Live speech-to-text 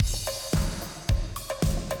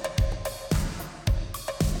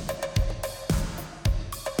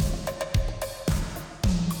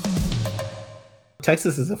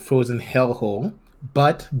Texas is a frozen hellhole,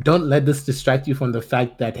 but don't let this distract you from the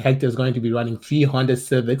fact that Hector is going to be running 300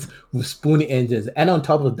 Civics with spoon engines. And on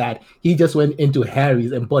top of that, he just went into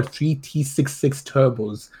Harry's and bought three T66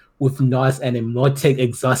 turbos with NOS and a Nortec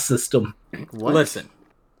exhaust system. What? Listen,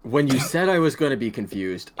 when you said I was going to be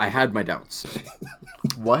confused, I had my doubts.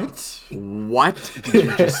 What? What did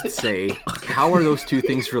you just say? How are those two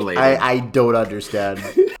things related? I don't understand.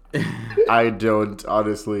 I don't,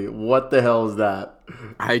 honestly. What the hell is that?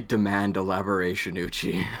 I demand elaboration,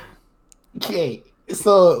 Uchi. Okay,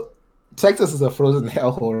 so Texas is a frozen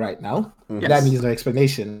hellhole right now. Yes. That needs no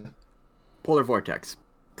explanation. Polar vortex.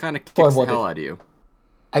 Kind of kicks Polar the vortex. hell out of you.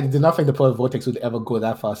 I did not think the polar vortex would ever go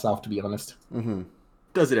that far south, to be honest. Mm-hmm.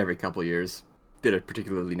 Does it every couple years. Did it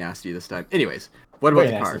particularly nasty this time. Anyways, what about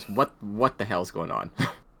Very the nasty. cars? What the hell's going on?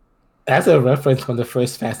 That's a reference from the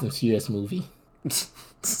first Fast and Furious movie.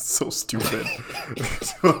 So stupid.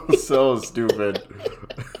 so stupid.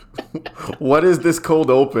 What is this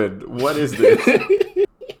cold open? What is this?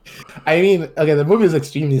 I mean, okay, the movie is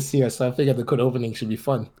extremely serious, so I figured the code opening should be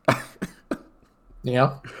fun. You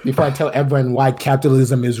know? Before I tell everyone why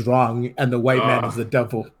capitalism is wrong and the white man is the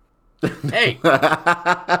devil. Hey!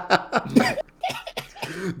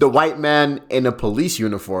 The white man in a police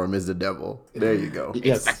uniform is the devil. There you go.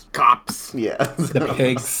 Yes. The cops! Yeah. The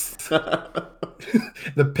pigs.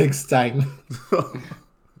 The pigsty.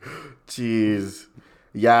 Jeez.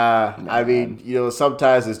 Yeah, I mean,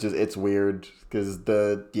 sometimes it's weird because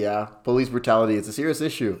police brutality, it's a serious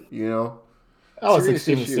issue, Oh, it's Serious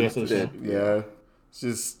extremely issue. serious issue. Yeah. It's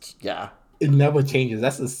just, yeah. It never changes.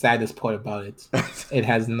 That's the saddest part about it. It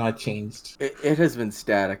has not changed. It has been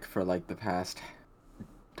static for like the past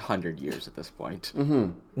 100 years at this point.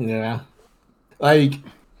 Mm-hmm. Yeah. Like,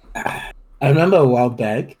 I remember a while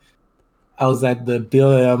back, I was at the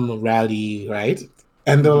BLM rally, right?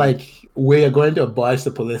 And they're like, we're going to abolish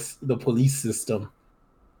the police system.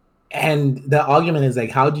 And the argument is like,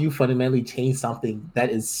 how do you fundamentally change something that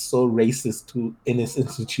is so racist in this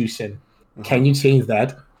institution? Mm-hmm. Can you change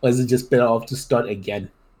that? Or is it just better off to start again?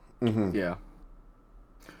 Mm-hmm. Yeah.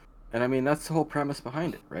 And I mean, that's the whole premise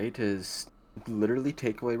behind it, right? Is literally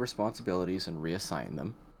take away responsibilities and reassign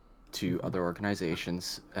them to other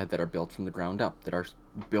organizations that are built from the ground up, that are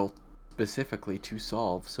built specifically to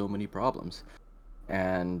solve so many problems.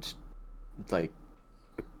 And, like,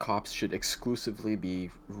 cops should exclusively be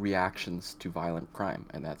reactions to violent crime,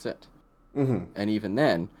 and that's it. Mm-hmm. And even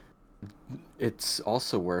then, it's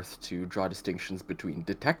also worth to draw distinctions between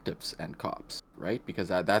detectives and cops, right? Because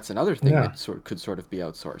that's another thing that could sort of be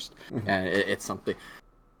outsourced, and it's something.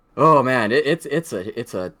 Oh man, it's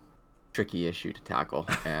a tricky issue to tackle,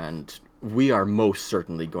 and we are most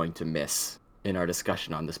certainly going to miss in our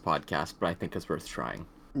discussion on this podcast. But I think it's worth trying.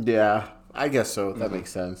 Yeah, I guess so. That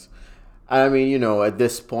makes sense. I mean, at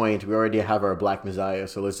this point, we already have our Black Messiah,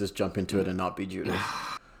 so let's just jump into it and not be Judas.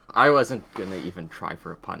 I wasn't gonna even try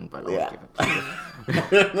for a pun, but I'll give it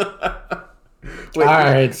to you. Wait,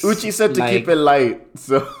 Alright, Uchi said to keep it light,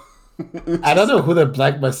 so... I don't know who the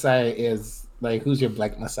Black Messiah is. Like, who's your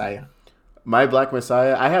Black Messiah? My Black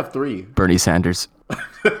Messiah? I have 3. Bernie Sanders.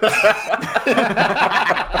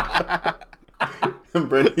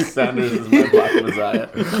 Bernie Sanders is my Black Messiah.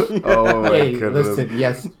 Oh my goodness. Listen,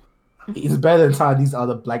 yes. He's better than some of these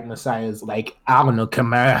other Black Messiahs, like, I don't know,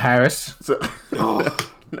 Kamala Harris. So, no.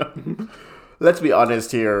 Let's be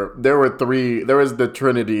honest here. There was the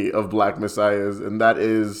trinity of Black Messiahs, and that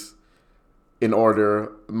is, in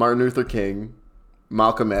order, Martin Luther King,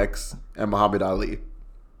 Malcolm X, and Muhammad Ali.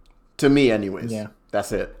 To me, anyways. Yeah.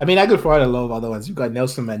 That's it. I mean, I could throw out a lot of other ones. You got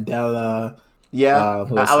Nelson Mandela. Yeah,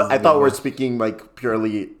 I thought we're speaking like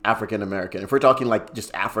purely African American. If we're talking like just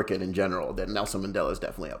African in general, then Nelson Mandela is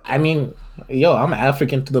definitely up there. I mean, I'm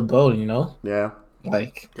African to the bone, Yeah.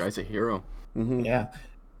 Like, guy's a hero. Mm-hmm. Yeah.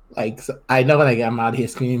 Like, so I know, like, I'm out here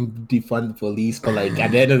screaming defund the police, but like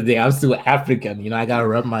at the end of the day, I'm still African. I gotta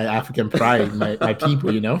rep my African pride, my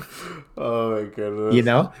people. Oh my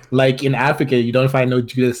goodness. Like in Africa, you don't find no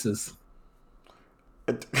Judases.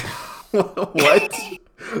 What?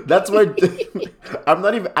 That's why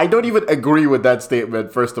I don't even agree with that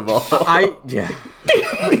statement, first of all.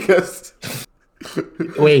 Because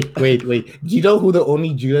Wait. Do you know who the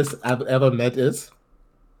only Judas I've ever met is?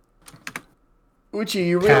 Uchi,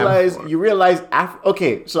 you realize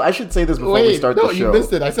okay, so I should say this before we start the show. No, you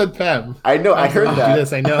missed it. I said Pam. I know, I heard that.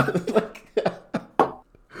 Judas, I know.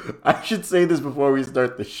 I should say this before we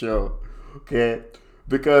start the show. Okay?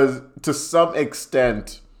 Because to some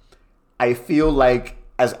extent, I feel like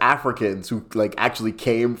as Africans who like actually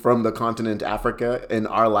came from the continent Africa in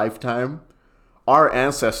our lifetime, our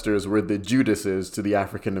ancestors were the Judases to the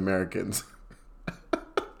African Americans.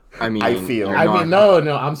 I mean, I feel. you're I not- mean,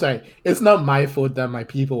 no, I'm sorry. It's not my fault that my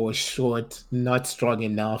people were short, not strong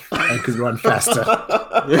enough, and could run faster.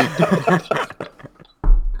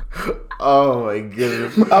 Oh my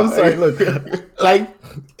goodness. I'm sorry, look, like,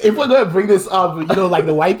 if we're gonna bring this up, like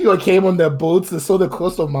the white people came on their boats and saw the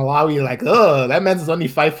coast of Malawi, like, oh, that man's only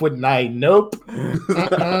 5'9". Nope.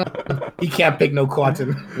 He can't pick no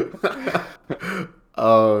cotton.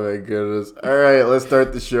 Oh my goodness. All right, let's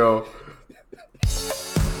start the show.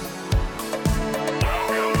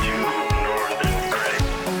 Welcome to Northern Critic.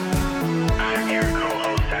 I'm your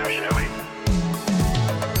co-host, Sam Shinobi.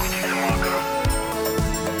 Jason Walker.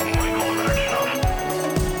 Michael Vaxnoff.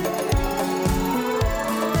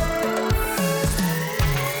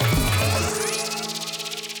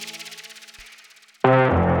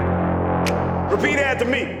 Repeat after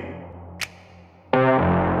me.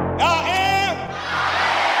 I am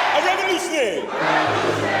a revolutionary.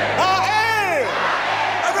 I am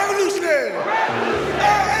a revolutionary. I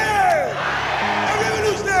am a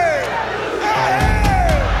revolutionary. I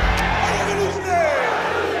am a revolutionary.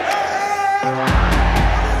 I am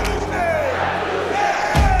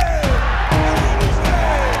a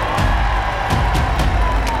revolutionary.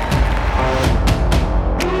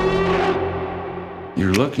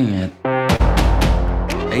 You're looking at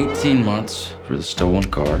 18 months for the stolen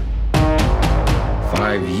car,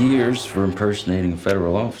 5 years for impersonating a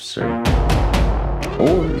federal officer,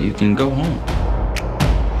 or you can go home.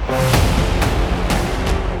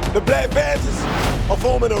 The Black Panthers are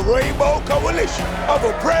forming a rainbow coalition of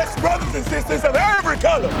oppressed brothers and sisters of every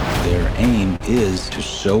color. Their aim is to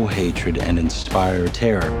sow hatred and inspire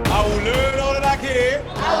terror. I will learn all that I can.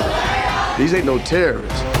 These ain't no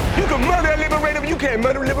terrorists. You can murder a liberator, but you can't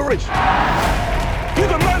murder liberation. You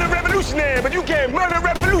can murder a revolutionary, but you can't murder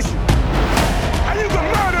revolution. And you can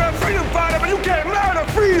murder a freedom fighter, but you can't murder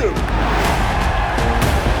freedom.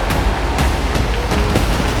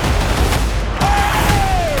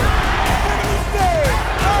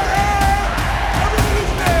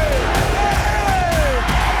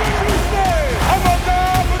 I'm a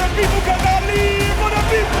God for the people 'cause I live for the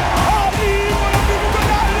people. I live for the people 'cause I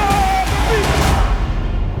love the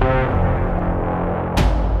people.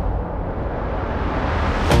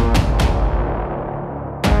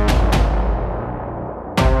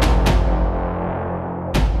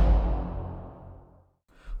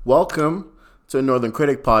 Welcome to the Northern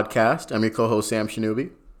Critic podcast. I'm your co-host Sam Shinobi.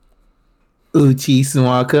 Uchi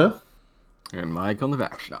Swaka. And Michael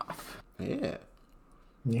Vaxnoff. Yeah.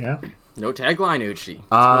 Yeah. No tagline, Uchi. What's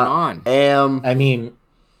going on? Am I mean,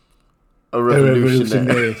 a a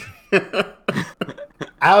revolutionary. revolutionary.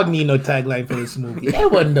 I don't need no tagline for this movie.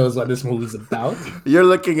 Everyone knows what this movie's about. You're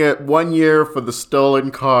looking at 1 year for the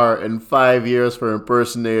stolen car and 5 years for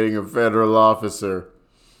impersonating a federal officer.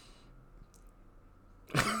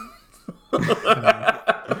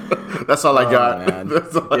 That's all I got. Man.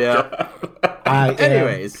 That's all I Yeah. got. I am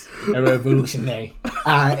Anyways, a revolutionary.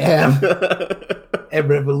 I am a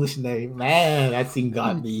revolutionary. Man, that scene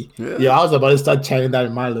got me. Yeah, I was about to start chanting that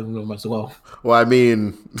in my living room as well. Well, I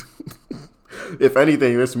mean, if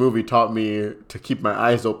anything, this movie taught me to keep my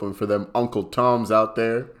eyes open for them Uncle Toms out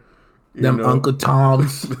there. You Them know, Uncle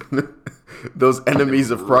Toms, those enemies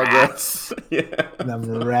of progress. Yeah.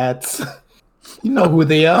 them rats. You know who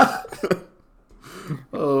they are.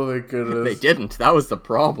 Oh my goodness. they didn't. That was the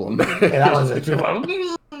problem. And that was a true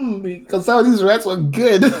because some of these rats were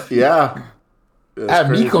good. Yeah. That's Had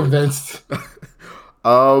me crazy. convinced.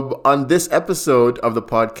 On this episode of the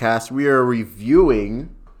podcast, we are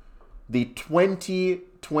reviewing the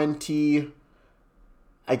 2020,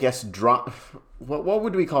 I guess, What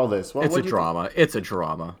would we call this? What It's what a do you drama. It's a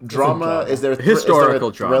drama. think? Drama? Is there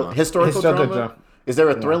Historical is there a drama. Historical Historical drama? drama. Is there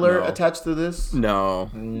a thriller no. attached to this? No.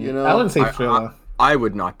 You know, I wouldn't say thriller. I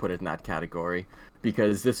would not put it in that category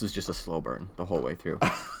because this was just a slow burn the whole way through.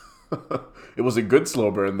 it was a good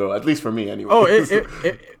slow burn, though, at least for me, anyway. Oh,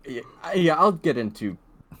 yeah, I'll get into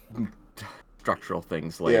structural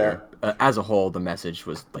things later. As a whole, the message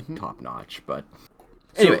was like top notch, but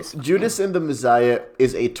anyways, So, Judas and the Messiah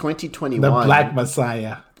is a 2021. The Black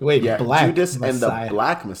Messiah. Wait, Yeah, Black Judas Messiah. and the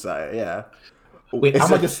Black Messiah. Yeah. Wait, It's I'm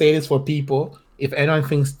a- gonna just say this for people. If anyone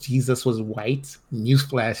thinks Jesus was white,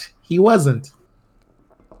 newsflash, he wasn't.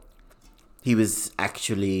 He was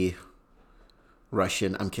actually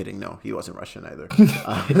Russian. I'm kidding. No, he wasn't Russian either.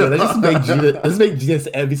 No, let's make Jesus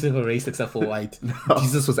every single race except for white.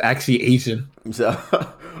 Jesus was actually Asian. So,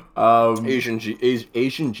 Asian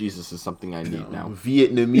Jesus is something I need now.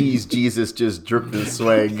 Vietnamese Jesus just dripped in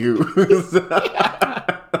swagoo.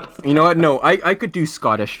 You know what? No, I could do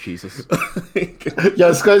Scottish Jesus.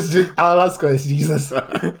 Yo, Scottish, I love Scottish Jesus.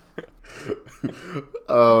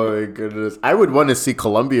 Oh my goodness. I would want to see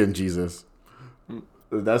Colombian Jesus.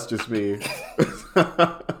 That's just me.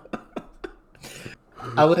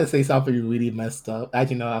 I want to say something really messed up.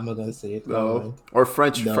 Actually, no, I'm not gonna say it. No. Or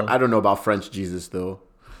French. No. I don't know about French Jesus though.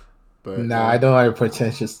 But Nah, I don't want a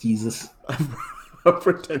pretentious Jesus. a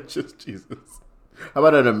pretentious Jesus. How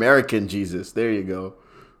about an American Jesus? There you go.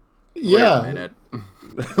 Yeah, Minute.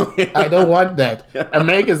 I don't want that.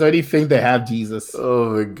 Americans already think they have Jesus.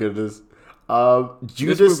 Oh my goodness. This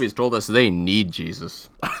Judas movie's told us they need Jesus.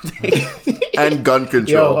 and gun Yo,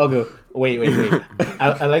 control. okay, wait.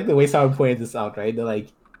 I like the way someone pointed this out, right? They're like,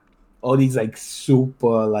 all these like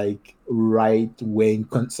super like right wing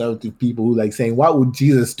conservative people who like saying, what would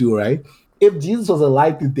Jesus do, right? If Jesus was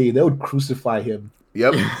alive today, they would crucify him.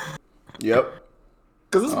 Yep. Yep.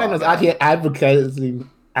 Because this man was out here advocating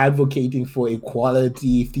for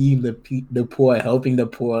equality, feeding the poor, helping the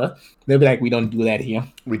poor. They'll be like, we don't do that here.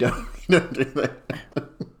 We don't do that.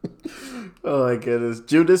 Oh my goodness.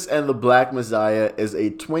 Judas and the Black Messiah is a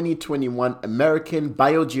 2021 American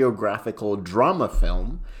biogeographical drama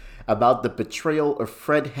film about the betrayal of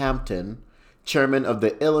Fred Hampton, chairman of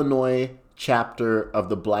the Illinois chapter of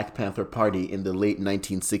the Black Panther Party in the late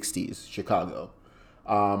 1960s, Chicago.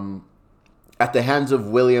 At the hands of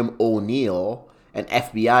William O'Neill, an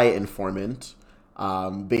FBI informant.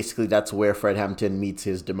 Basically, that's where Fred Hampton meets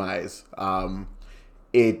his demise.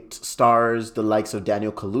 It stars the likes of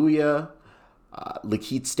Daniel Kaluuya,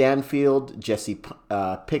 Lakeith Stanfield, Jesse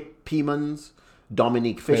Plemons,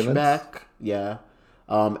 Dominique Fishback,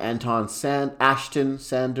 Ashton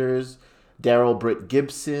Sanders, Daryl Britt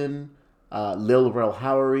Gibson, Lil Rel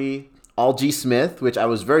Howery, Algie Smith, which I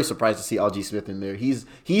was very surprised to see Algie Smith in there. He's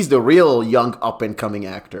the real young up and coming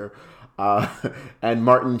actor, and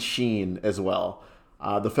Martin Sheen as well.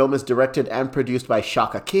 The film is directed and produced by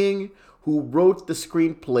Shaka King, who wrote the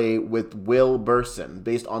screenplay with Will Burson,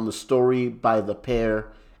 based on the story by the pair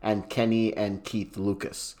and Kenny and Keith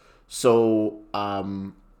Lucas. So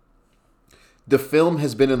the film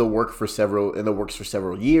has been in the works for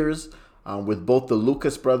several years, with both the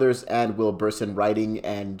Lucas brothers and Will Burson writing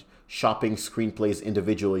and shopping screenplays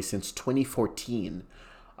individually since 2014.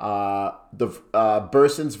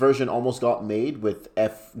 Burson's version almost got made with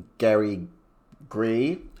F. Gary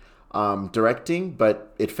Gray directing,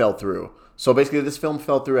 but it fell through. So basically, this film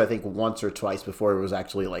fell through, I think, once or twice before it was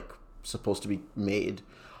actually like supposed to be made.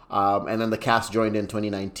 And then the cast joined in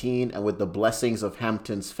 2019, and with the blessings of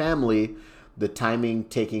Hampton's family, the timing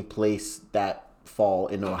taking place that fall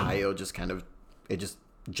in Ohio just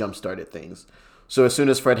jump-started things. So as soon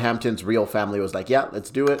as Fred Hampton's real family was like, yeah, let's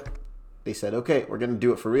do it, they said, okay, we're going to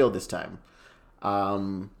do it for real this time.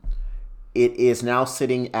 It is now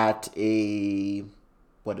sitting at a,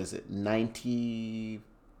 90...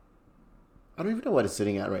 I don't even know what it's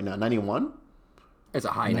sitting at right now. 91? It's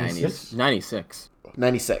a high 96? 90s. 96.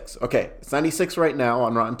 96. Okay, it's 96 right now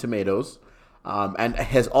on Rotten Tomatoes. And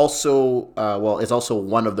has also, it's also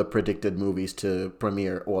one of the predicted movies to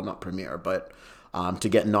premiere, well, not premiere, but to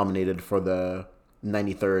get nominated for the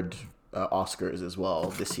 93rd Oscars as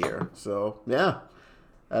well this year. So, yeah,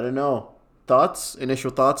 I don't know.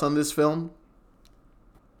 Initial thoughts on this film?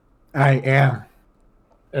 I am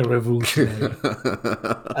a revolutionary.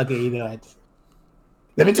 Okay, you know what?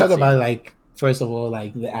 Let me talk about, like, first of all,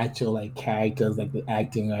 like, the actual, like, characters, like, the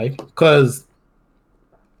acting, right? Because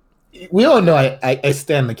we all know I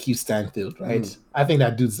stand Lakeith Stanfield, right? Mm-hmm. I think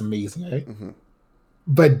that dude's amazing, right? Mm-hmm.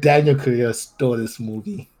 But Daniel Kaluuya stole this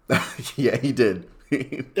movie. Yeah, he did.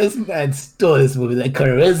 This man stole this movie, like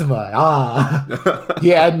charisma. He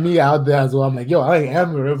had me out there as well. I'm like, yo, I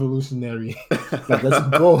am a revolutionary. Like,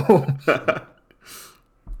 let's go.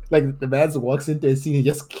 Like, the man walks into the scene, he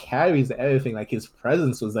just carries everything. Like, his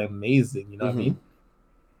presence was amazing. You know what I mean?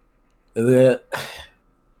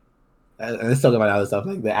 And let's talk about other stuff.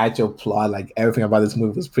 Like, the actual plot, like, everything about this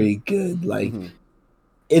movie was pretty good. Like,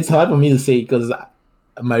 it's hard for me to say because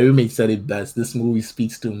my roommate said it best. This movie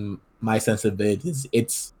speaks to my sensibilities.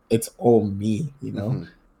 It's all me, you know?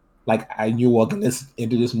 Like, I knew walking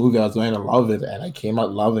into this movie, I was going to love it, and I came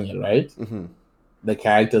out loving it, right? The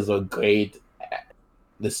characters were great.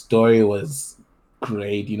 The story was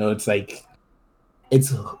great. You know, it's like,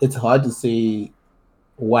 it's hard to say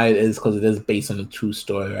why it is because it is based on a true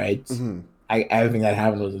story, right? Everything that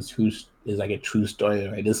happened is like a true story,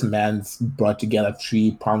 right? This man's brought together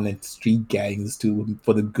 3 prominent street gangs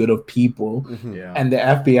for the good of people, and the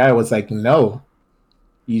FBI was like, "No,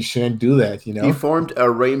 you shouldn't do that." You know, he formed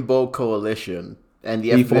a rainbow coalition, and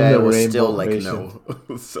the FBI was still like, "No."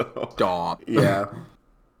 So Stop. yeah,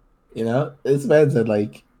 you know, this man said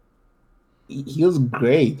like, he was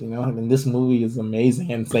great, you know. I mean, this movie is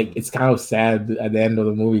amazing, and it's kind of sad at the end of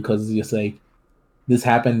the movie because it's just like this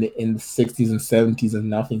happened in the 60s and 70s, and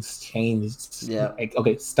nothing's changed. Yeah. Like,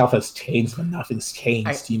 okay, stuff has changed, but nothing's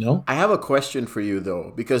changed, you know. I have a question for you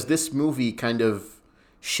though, because this movie kind of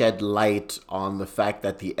shed light on the fact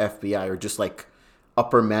that the FBI, or just like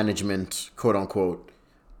upper management, quote unquote,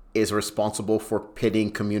 is responsible for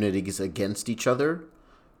pitting communities against each other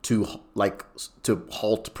to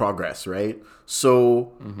halt progress, right?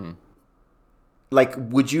 So like,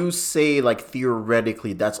 would you say, like,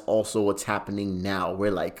 theoretically that's also what's happening now,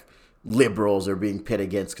 where like liberals are being pit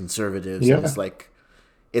against conservatives? Yeah. And it's like,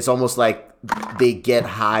 it's almost like they get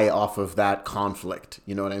high off of that conflict.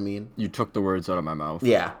 You know what I mean? You took the words out of my mouth.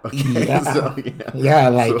 Yeah. Okay. Yeah. So, Yeah,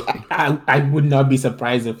 like So- I would not be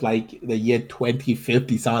surprised if like the year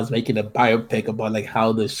 2050 someone's making a biopic about like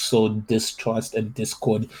how they sowed distrust and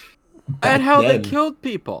discord back And how then. they killed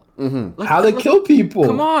people. Like, How they look- kill people.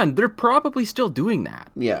 Come on, they're probably still doing that.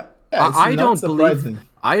 yeah. Yeah, it's I not don't surprising. believe.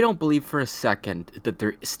 I don't believe for a second that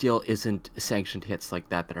there still isn't sanctioned hits like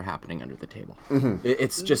that are happening under the table.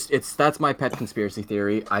 That's my pet conspiracy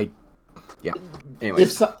theory.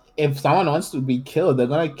 Anyways, If someone wants to be killed, they're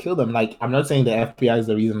gonna kill them. Like, I'm not saying the FBI is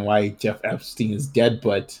the reason why Jeff Epstein is dead,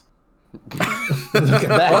 but look at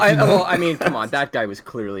that. you know? I mean, come on, that guy was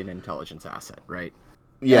clearly an intelligence asset, right?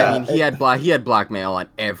 Yeah. I mean, he had blackmail on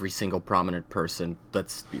every single prominent person.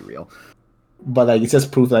 Let's be real. But like, it's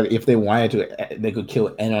just proof that if they wanted to, they could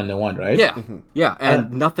kill anyone they want, right? Yeah, yeah,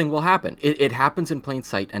 and nothing will happen. It happens in plain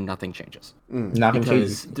sight, and nothing changes Nothing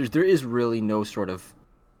because changes. there is really no sort of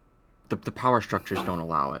the power structures don't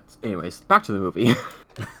allow it. Anyways, back to the movie.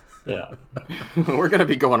 Yeah. We're gonna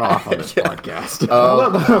be going off on this podcast.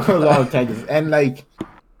 For a long time. And like,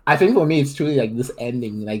 I think for me, it's truly like this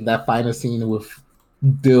ending, like that final scene with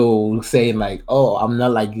Bill saying like, "Oh, I'm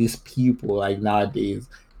not like these people like nowadays."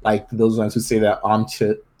 Like those ones who say that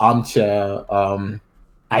armchair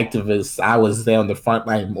activists. I was there on the front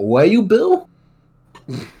line. Were you, Bill?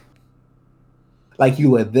 Like you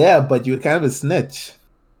were there, but you were kind of a snitch.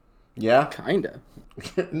 Yeah. Kinda.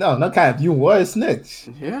 No, not kind of. You were a snitch.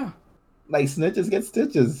 Yeah. Like snitches get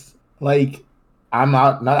stitches. Like I'm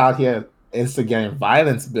not out here instigating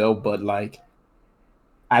violence, Bill, but like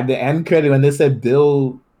at the end credit when they said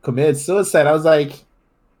Bill committed suicide, I was like,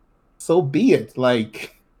 so be it.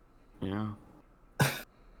 Like Yeah.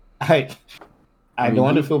 I mean, don't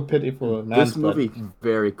want to feel pity for a man. This movie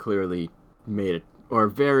very clearly made it, or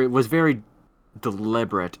was very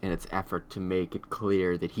deliberate in its effort to make it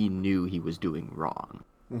clear that he knew he was doing wrong.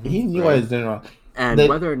 he knew what he was doing wrong. And They-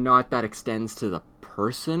 whether or not that extends to the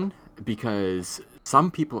person, because some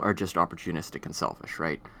people are just opportunistic and selfish,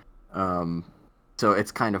 right? So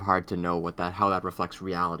it's kind of hard to know how that reflects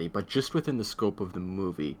reality. But just within the scope of the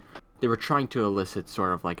movie, they were trying to elicit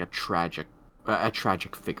sort of like a tragic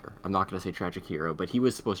figure. I'm not going to say tragic hero, but he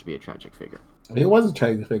was supposed to be a tragic figure. It was a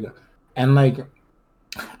tragic figure. And like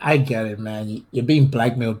I get it, man. You're being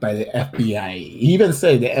blackmailed by the FBI. He even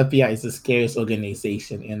said the FBI is the scariest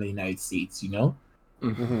organization in the United States, you know?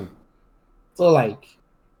 So like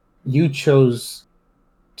you chose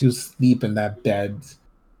to sleep in that bed.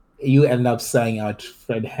 You end up selling out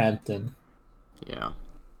Fred Hampton. Yeah.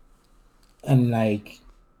 And like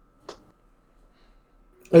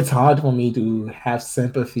it's hard for me to have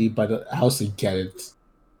sympathy, but I also get it.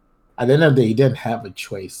 At the end of the day, he didn't have a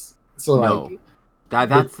choice. So No. like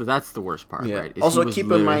That's the worst part, Yeah. right? is Also, he was keep in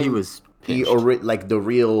literally- mind, he was He pinched. like the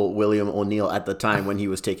real William O'Neill at the time when he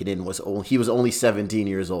was taken in he was only 17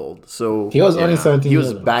 years old. So he was only Yeah. 17 he was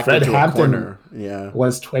years old. backed Fred into Hampton a corner. Yeah.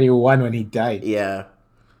 was 21 when he died. Yeah.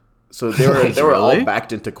 So they were all Really?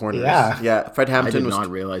 backed into corners. Yeah. Yeah. Fred I Hampton did was not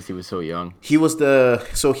realize he was so young. he was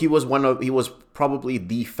probably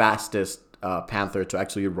the fastest Panther to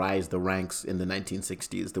actually rise the ranks in the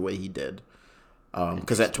 1960s the way he did.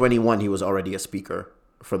 Because at 21 he was already a speaker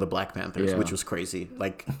for the Black Panthers, Yeah. which was crazy.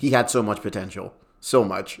 Like he had so much potential, so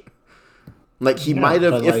much. Like he might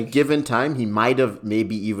have, but, if like- given time, he might have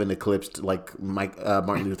maybe even eclipsed like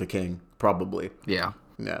Martin Luther King, probably. Yeah.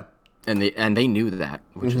 Yeah. And they knew that,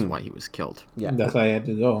 which is why he was killed. Yeah. That's why I had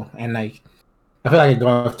to go. And like I feel like I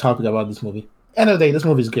got off topic about this movie. End of the day, this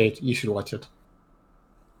movie is great. You should watch it.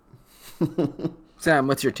 Sam,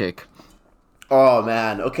 what's your take? Oh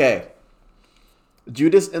man, okay.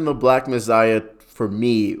 Judas and the Black Messiah for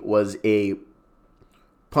me was a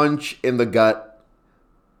punch in the gut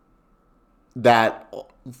that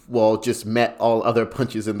just met all other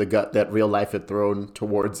punches in the gut that real life had thrown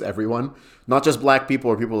towards everyone. Not just black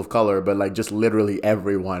people or people of color, but like just literally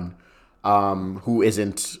everyone who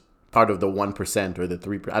isn't part of the 1% or the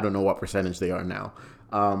 3%. I don't know what percentage they are now.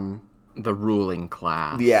 The ruling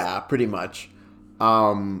class. Yeah, pretty much.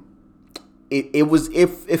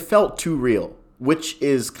 It felt too real, which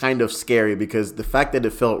is kind of scary because the fact that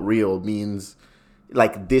it felt real means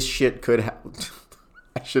like this shit could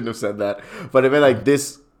I shouldn't have said that, but I mean like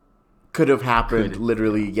this could have happened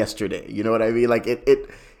literally yesterday. You know what I mean? Like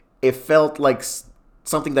it felt like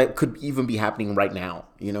something that could even be happening right now.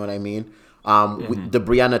 You know what I mean? With the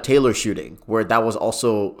Breonna Taylor shooting, where that was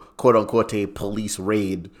also quote unquote a police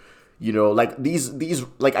raid. You know, like these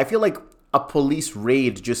like I feel like a police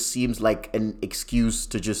raid just seems like an excuse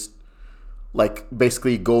to just like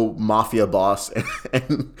basically go mafia boss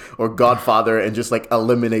or Godfather and just like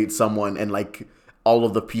eliminate someone and like all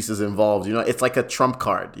of the pieces involved. You know, it's like a trump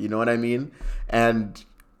card. You know what I mean? And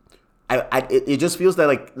it just feels that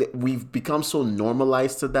like we've become so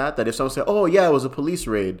normalized to that if someone says, "Oh yeah, it was a police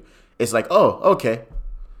raid," it's like, "Oh, okay."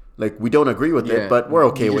 Like we don't agree with it, but we're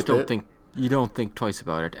okay with it. You don't think twice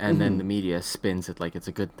about it, and then the media spins it like it's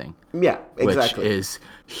a good thing. Yeah, exactly. Which is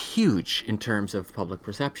huge in terms of public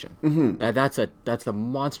perception. That's a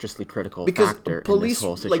monstrously critical factor in this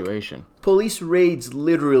whole situation. Like, police raids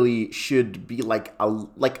literally should be like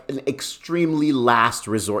an extremely last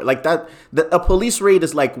resort. Like a police raid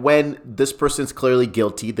is like when this person's clearly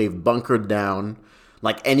guilty, they've bunkered down.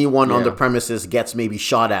 Like anyone on the premises gets maybe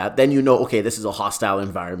shot at, then you know, okay, this is a hostile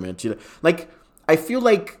environment. You know, like. I feel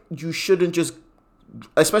like you shouldn't just,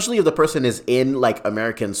 especially if the person is in like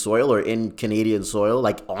American soil or in Canadian soil,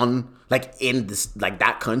 like in this like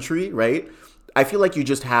that country, right? I feel like you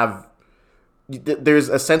just have there's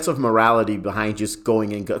a sense of morality behind just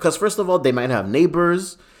going in because first of all, they might have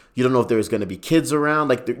neighbors. You don't know if there's going to be kids around.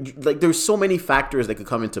 Like there's so many factors that could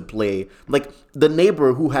come into play. Like the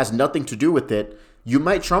neighbor who has nothing to do with it. You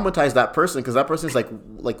might traumatize that person because that person's like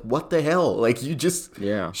what the hell? Like you just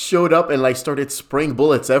showed up and like started spraying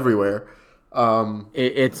bullets everywhere.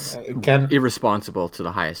 It's irresponsible to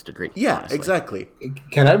the highest degree. Yeah, honestly. exactly.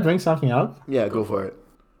 Can I bring something up? Yeah, go for it.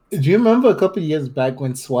 Do you remember a couple of years back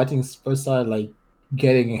when swatting first started like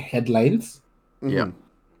getting headlines? Yeah.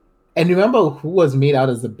 And remember who was made out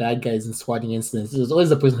as the bad guys in swatting incidents? It was always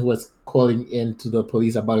the person who was calling in to the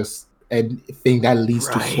police about a thing that leads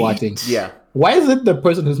to swatting. Yeah. Why is it the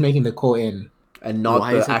person who's making the call in and not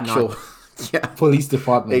the actual police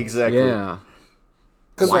department? Exactly. Yeah.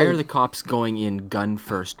 Why are the cops going in gun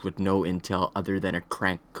first with no intel other than a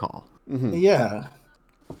crank call? Yeah.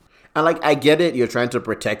 And like I get it, you're trying to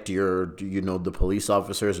protect the police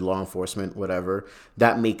officers, law enforcement, whatever.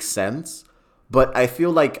 That makes sense. But I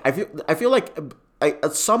feel like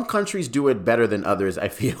some countries do it better than others. I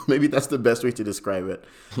feel maybe that's the best way to describe it.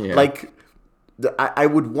 Yeah. Like. I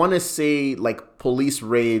would want to say like police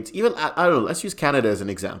raids, even I don't know, let's use Canada as an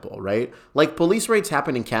example, right? Like police raids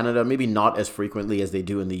happen in Canada, maybe not as frequently as they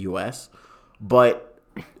do in the US, but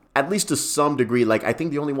at least to some degree, like I think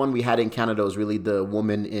the only one we had in Canada was really the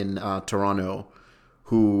woman in Toronto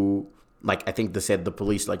who like, I think they said the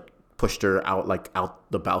police like pushed her out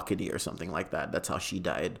the balcony or something like that. That's how she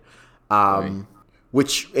died. Right.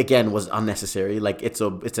 Which again was unnecessary. Like it's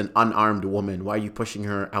an unarmed woman. Why are you pushing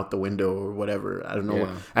her out the window or whatever? I don't know.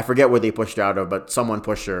 Yeah. I forget where they pushed her out of, but someone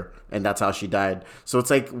pushed her, and that's how she died. So it's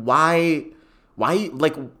like why?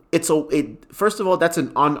 Like first of all, that's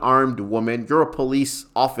an unarmed woman. You're a police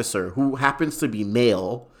officer who happens to be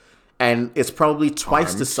male, and it's probably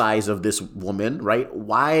twice the size of this woman, right?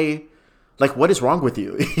 Why? Like what is wrong with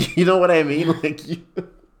you? You know what I mean? Like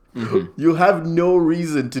you have no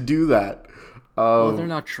reason to do that. Well, they're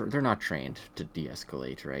not trained to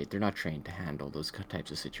de-escalate, right? They're not trained to handle those types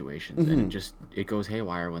of situations, and it goes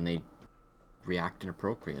haywire when they react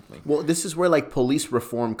inappropriately. Well, this is where like police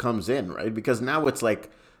reform comes in, right? Because now it's like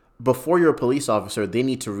before you're a police officer, they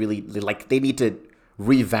need to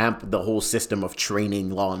revamp the whole system of training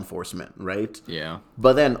law enforcement, right? Yeah.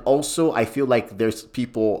 But then also, I feel like there's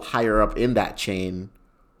people higher up in that chain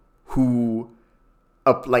who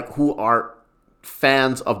are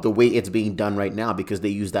fans of the way it's being done right now because they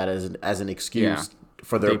use that as an excuse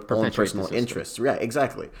for their own personal interests. Yeah,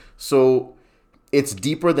 exactly. So it's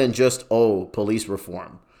deeper than just police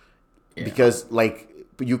reform, because like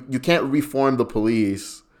you can't reform the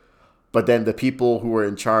police, but then the people who are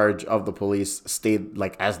in charge of the police stayed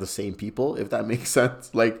like as the same people. If that makes sense.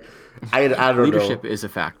 Like I don't know. Leadership is a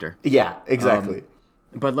factor. Yeah, exactly.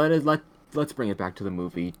 But let's bring it back to the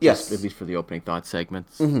movie. Yes. At least for the opening thought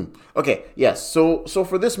segments. Mm-hmm. Okay, yes. So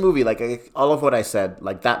for this movie, like all of what I said,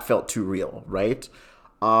 like that felt too real, right?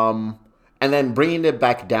 And then bringing it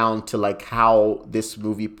back down to like how this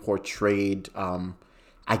movie portrayed,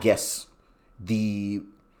 I guess, the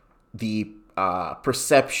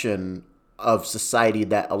perception of society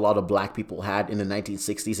that a lot of black people had in the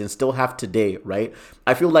 1960s and still have today, right?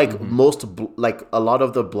 I feel like like a lot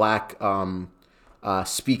of the black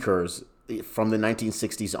speakers from the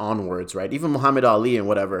 1960s onwards, right? Even Muhammad Ali and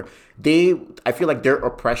whatever, I feel like their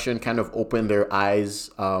oppression kind of opened their eyes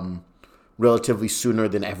relatively sooner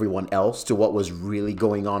than everyone else to what was really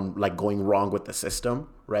going on, like going wrong with the system,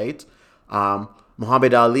 right?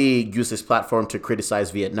 Muhammad Ali used his platform to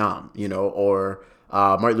criticize Vietnam, or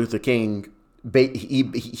Martin Luther King,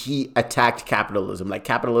 he attacked capitalism. Like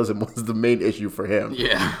capitalism was the main issue for him.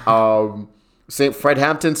 Yeah. Fred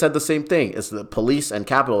Hampton said the same thing. It's the police and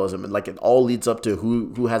capitalism, and like it all leads up to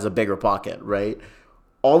who has a bigger pocket, right?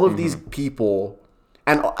 All of these people,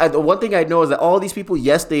 and the one thing I know is that all these people,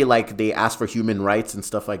 yes, they ask for human rights and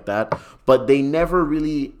stuff like that, but they never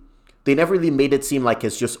really made it seem like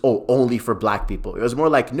it's just only for black people. It was more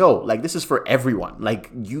like, no, like this is for everyone. Like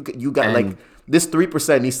you got like this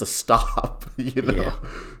 3% needs to stop. Yeah.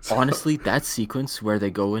 Honestly, that sequence where they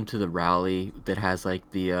go into the rally that has like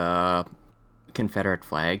the Confederate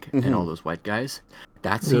flag and all those white guys,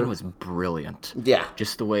 that scene was brilliant. Yeah.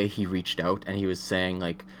 Just the way he reached out and he was saying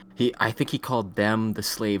like I think he called them the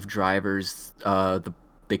slave drivers.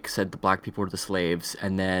 They said the black people were the slaves,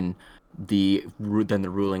 and then the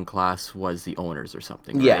ruling class was the owners or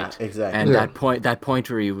something. Right? Yeah, exactly. And that point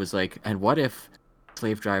where he was like, and what if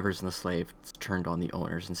slave drivers and the slaves turned on the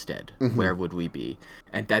owners instead? Where would we be?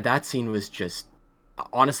 And that scene was just,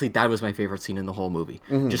 honestly, that was my favorite scene in the whole movie.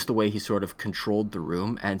 Just the way he sort of controlled the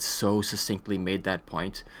room and so succinctly made that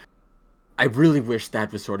point. I really wish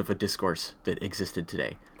that was sort of a discourse that existed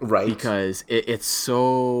today. Right. Because it's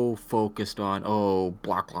so focused on,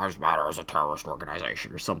 Black Lives Matter is a terrorist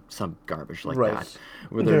organization or some garbage like that.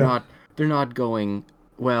 Where they're not going,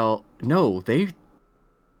 well, no,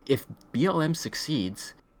 if BLM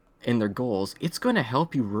succeeds in their goals, it's going to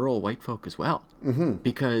help you rural white folk as well.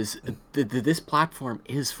 Because this platform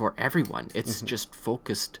is for everyone. It's just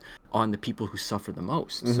focused on the people who suffer the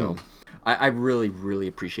most. So I really, really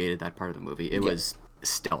appreciated that part of the movie. It was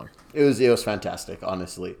stellar. It was fantastic,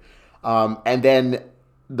 honestly. And then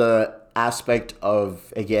the aspect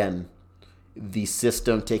of, again, the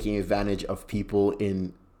system taking advantage of people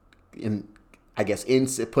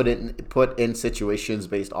put in situations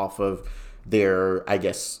based off of their, I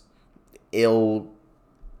guess, ill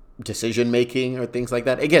decision making or things like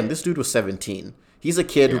that. Again, this dude was 17. He's a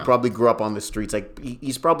kid who probably grew up on the streets. Like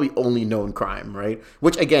he's probably only known crime, right?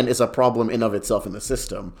 Which again is a problem in of itself in the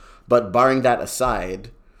system. But barring that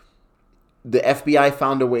aside, the FBI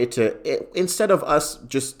found a way to, instead of us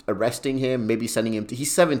just arresting him, maybe sending him to,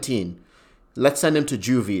 he's 17. Let's send him to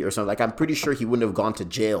juvie or something. Like I'm pretty sure he wouldn't have gone to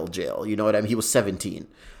jail. You know what I mean? He was 17.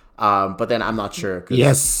 But then I'm not sure.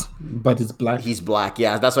 Yes, but he's black. He's black.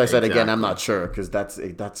 Yeah, that's why I said again, I'm not sure because that's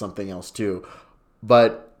something else too.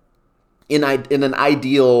 But in an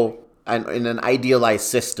idealized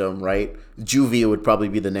system, right? Juvie would probably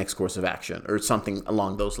be the next course of action or something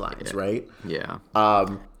along those lines, right? Yeah.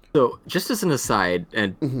 So, just as an aside,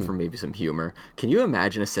 and for maybe some humor, can you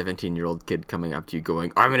imagine a 17-year-old kid coming up to you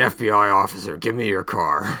going, "I'm an FBI officer, give me your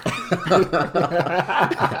car"?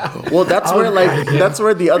 Well, that's where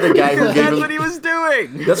the other guy who gave That's him, what he was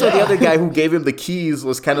doing! that's where the other guy who gave him the keys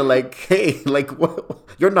was kind of like, hey, like, what?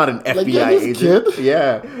 You're not an FBI agent. kid?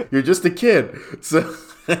 Yeah, you're just a kid. So,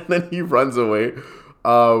 and then he runs away.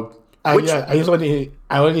 I just want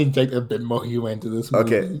to inject a bit more humor into this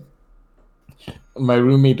movie. Okay. My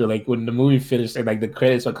roommate, like when the movie finished and like the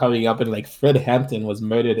credits were coming up and like Fred Hampton was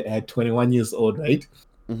murdered at 21 years old, right?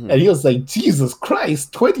 And he was like, Jesus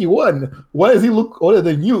Christ, 21. Why does he look older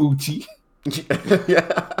than you, Uchi?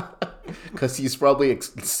 Yeah, because he's probably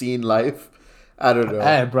seen life. I don't know.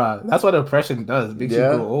 Hey, bro, that's what oppression does. Makes you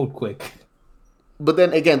grow old quick. But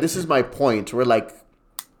then again, this is my point. Where like,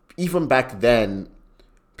 even back then,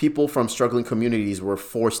 people from struggling communities were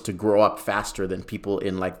forced to grow up faster than people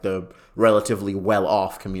in like the relatively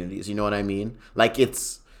well-off communities. You know what I mean? Like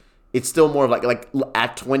it's still more of like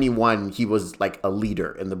at 21 he was like a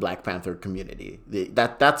leader in the Black Panther community.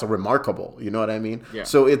 That's remarkable. You know what I mean? Yeah.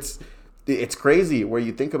 So it's crazy where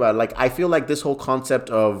you think about it. Like I feel like this whole concept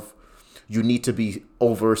of you need to be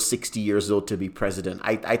over 60 years old to be president.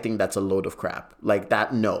 I think that's a load of crap. Like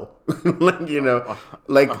that, no. Like, you know,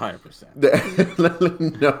 like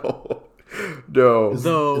 100%. No. Though Is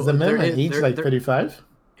the minimum there age like 35?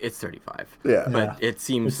 It's 35. Yeah. But it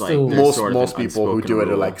seems It's like still- there's Most sort of most an people who unspoken do it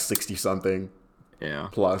are rule. like 60 something Yeah.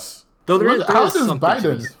 plus. Though there is How old is something to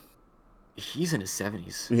Biden? he's in his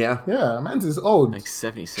 70s. Yeah. Yeah, man's is old. Like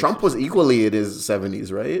 76. Trump was equally in his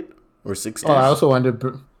 70s, right? Or 60s. I also wanted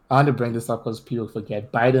to bring this up because people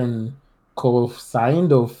forget Biden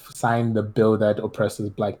co-signed or signed the bill that oppresses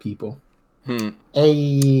black people. Hmm.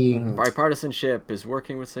 Hey. Bipartisanship is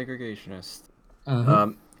working with segregationists.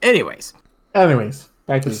 Mhm. Anyways, Anyways,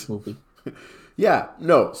 back to this movie. Yeah,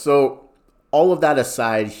 no. So all of that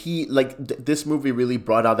aside, this movie really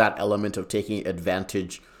brought out that element of taking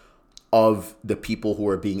advantage of the people who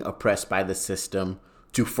are being oppressed by the system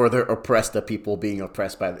to further oppress the people being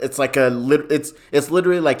oppressed by it. It's like it's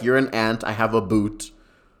literally like you're an ant, I have a boot,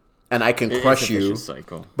 and I can crush it's a you. vicious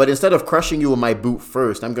cycle. But instead of crushing you with my boot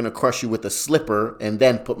first, I'm gonna crush you with a slipper and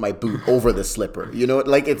then put my boot over the slipper. You know,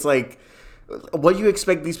 like it's like, what do you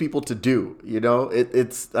expect these people to do? You know,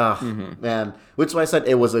 it's man. Which is why I said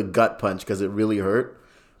it was a gut punch, because it really hurt.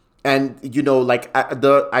 And you know, like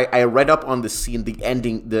I read up on the scene, the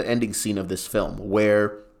ending scene of this film,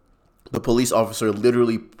 where the police officer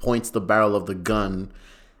literally points the barrel of the gun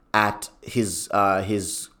at his I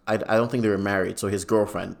don't think they were married, so his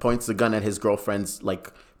girlfriend points the gun at his girlfriend's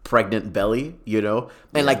like pregnant belly, you know,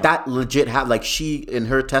 and like that legit had, like, she in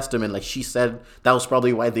her testament, like she said that was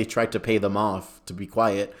probably why they tried to pay them off to be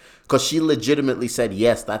quiet, because she legitimately said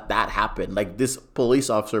yes, that happened. Like, this police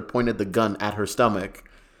officer pointed the gun at her stomach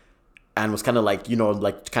and was kind of like, you know,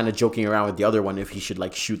 like kind of joking around with the other one if he should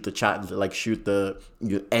like shoot the child, like shoot the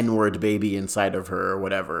N-word baby inside of her or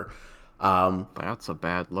whatever. That's a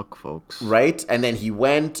bad look, folks. Right? And then he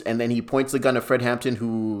went, and then he points the gun at Fred Hampton,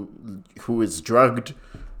 who is drugged.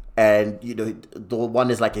 And, you know, the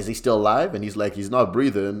one is like, is he still alive? And he's like, he's not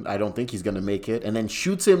breathing. I don't think he's going to make it. And then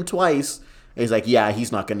shoots him twice. And he's like, yeah,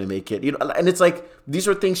 he's not going to make it. You know, and it's like, these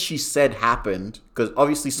are things she said happened. Because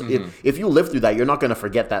obviously, if you live through that, you're not going to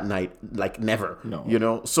forget that night. Like, never. No. You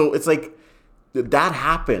know? So it's like, that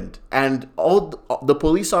happened. And all the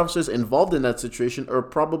police officers involved in that situation are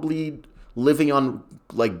probably living on,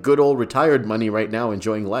 like, good old retired money right now,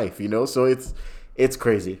 enjoying life, you know? So it's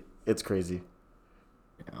crazy. It's crazy.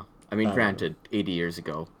 Yeah. I mean, granted, 80 years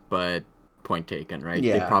ago, but point taken, right?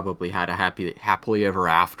 Yeah. They probably had a happily ever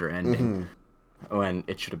after ending when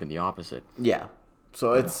it should have been the opposite. Yeah.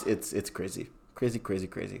 So it's crazy.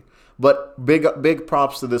 Crazy. But big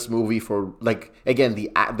props to this movie for, like, again,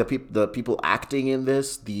 the people acting in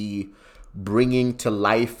this, the bringing to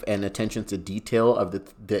life and attention to detail of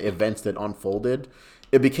the events that unfolded.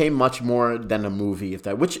 It became much more than a movie,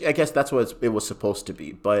 which I guess that's what it was supposed to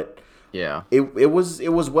be. But yeah, it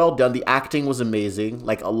was well done. The acting was amazing.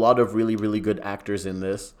 Like, a lot of really, really good actors in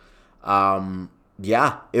this.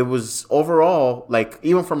 Yeah, it was overall, like,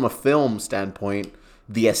 even from a film standpoint,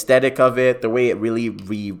 the aesthetic of it, the way it really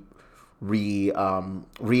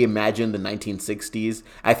reimagined the 1960s.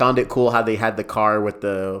 I found it cool how they had the car with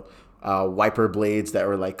the wiper blades that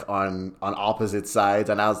were like on opposite sides,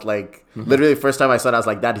 and I was like, literally the first time I saw it, I was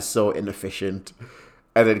like, that is so inefficient.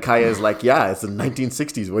 And then Kaya is like, yeah, it's the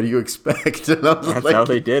 1960s. What do you expect? And I was that's like, how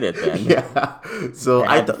they did it then. yeah. So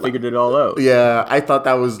I figured it all out. Yeah, I thought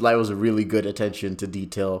that was a really good attention to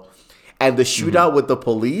detail, and the shootout with the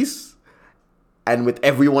police and with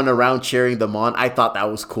everyone around cheering them on, I thought that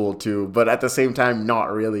was cool too. But at the same time,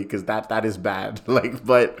 not really, because that is bad. Like,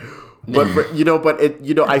 but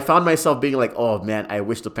I found myself being like, oh man, I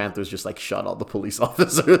wish the Panthers just like shot all the police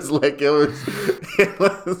officers. Like, it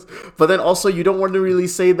was. But then also, you don't want to really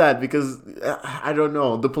say that, because I don't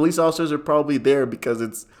know, the police officers are probably there because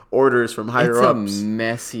it's orders from higher ups. It's a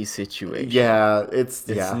messy situation. Yeah, it's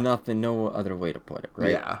nothing, no other way to put it, right?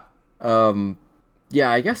 Yeah. Yeah,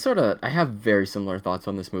 I guess I have very similar thoughts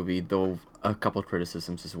on this movie, though a couple of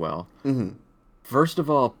criticisms as well. First of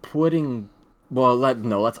all,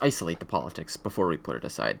 let's isolate the politics before we put it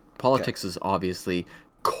aside. Politics is obviously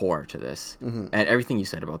core to this, and everything you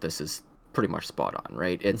said about this is pretty much spot on,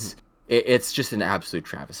 right? It's just an absolute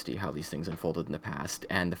travesty how these things unfolded in the past,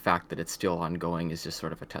 and the fact that it's still ongoing is just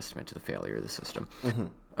sort of a testament to the failure of the system.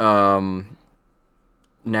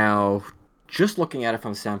 Now, just looking at it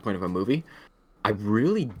from the standpoint of a movie, I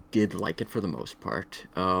really did like it for the most part.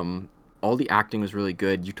 All the acting was really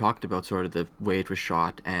good. You talked about sort of the way it was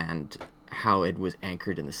shot and how it was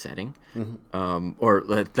anchored in the setting, or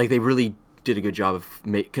like they really did a good job of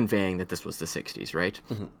conveying that this was the 60s, right?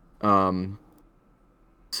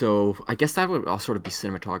 So I guess that would all sort of be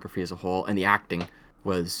cinematography as a whole, and the acting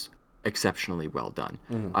was exceptionally well done.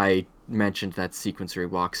 I mentioned that sequence where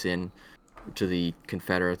he walks in to the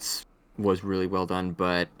Confederates was really well done,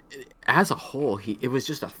 but as a whole, it was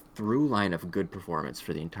just a through line of good performance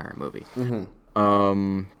for the entire movie.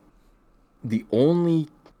 The only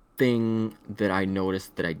thing that I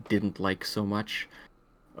noticed that I didn't like so much,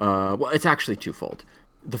 well, it's actually twofold.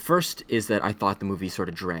 The first is that I thought the movie sort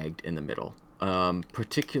of dragged in the middle.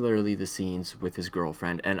 particularly the scenes with his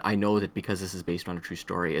girlfriend. And I know that because this is based on a true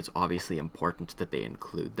story, it's obviously important that they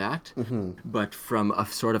include that. But from a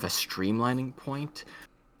sort of a streamlining point,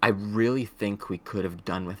 I really think we could have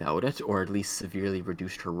done without it, or at least severely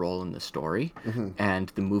reduced her role in the story, and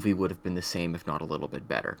the movie would have been the same, if not a little bit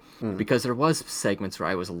better. Because there was segments where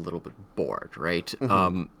I was a little bit bored, right?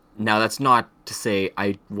 Now that's not to say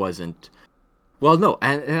I wasn't. Well, no,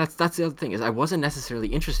 and that's the other thing is I wasn't necessarily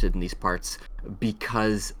interested in these parts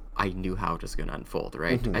because I knew how it was going to unfold,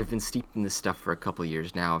 right? I've been steeped in this stuff for a couple of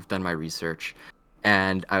years now. I've done my research.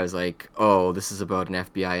 And I was like, oh, this is about an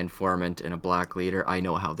FBI informant and a black leader. I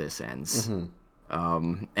know how this ends.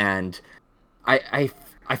 And I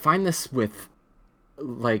find this with,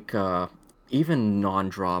 like, even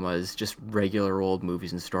non-dramas, just regular old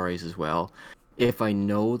movies and stories as well. If I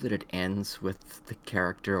know that it ends with the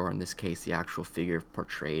character, or in this case, the actual figure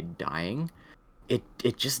portrayed dying,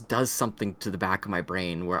 it just does something to the back of my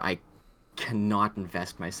brain where I cannot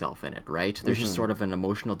invest myself in it, right? There's just sort of an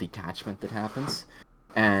emotional detachment that happens,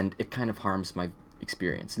 and it kind of harms my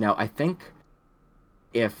experience. Now, I think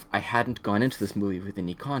if I hadn't gone into this movie with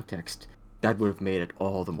any context, that would have made it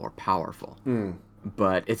all the more powerful.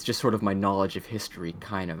 But it's just sort of my knowledge of history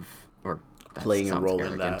kind of, or that Playing a sounds role in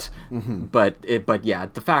arrogant. that. But yeah,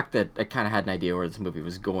 the fact that I kind of had an idea where this movie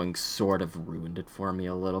was going sort of ruined it for me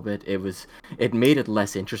a little bit. It made it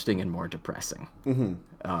less interesting and more depressing.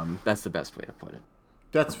 That's the best way to put it.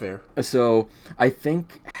 That's fair. So I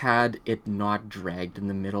think had it not dragged in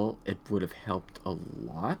the middle, it would have helped a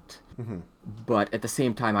lot. But at the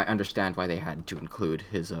same time, I understand why they had to include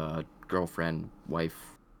his girlfriend, wife,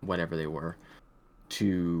 whatever they were,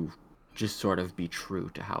 to just sort of be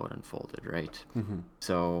true to how it unfolded, right?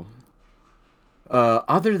 So,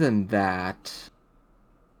 other than that,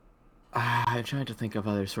 I'm trying to think of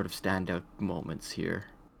other sort of standout moments here.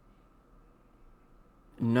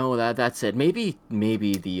 No, that's it. Maybe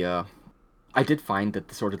the I did find that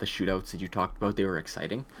the sort of the shootouts that you talked about, they were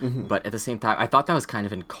exciting, but at the same time, I thought that was kind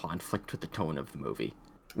of in conflict with the tone of the movie.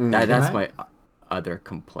 That's my other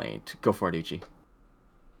complaint. Go for it, Uchi.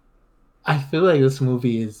 I feel like this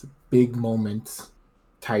movie is big moments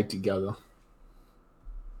tied together.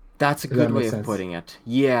 That's a Does that good make way of sense? putting it.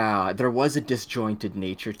 Yeah, there was a disjointed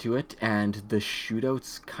nature to it, and the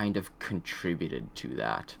shootouts kind of contributed to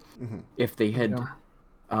that. If they had,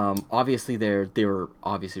 obviously they were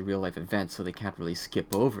obviously real life events, so they can't really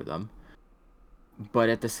skip over them. But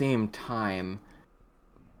at the same time,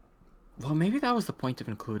 well, maybe that was the point of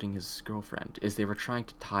including his girlfriend, is they were trying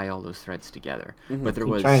to tie all those threads together. But there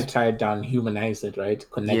was, Trying to tie it down, humanize it, right?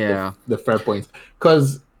 Connect Yeah. the fair points.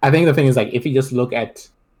 Because I think the thing is, like, if you just look at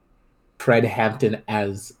Fred Hampton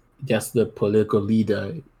as just the political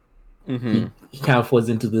leader, he kind of falls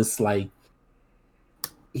into this, like,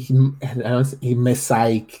 he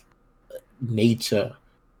messiah nature.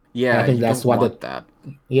 yeah, I think you that's don't what want that.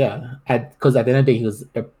 Yeah, because at the end of the day, he was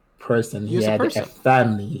a person. He was a had person. a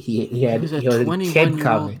family. He had He was a a kid 21-year-old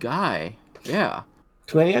coming. guy. Yeah.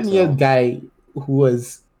 21-year-old guy who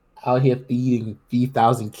was out here feeding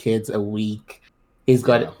 3,000 kids a week. He's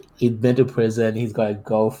been to prison. He's got a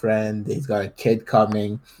girlfriend. He's got a kid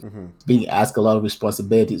coming. Being asked a lot of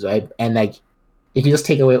responsibilities, right? And like, if you just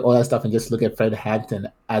take away all that stuff and just look at Fred Hampton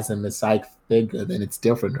as a messiah figure, then it's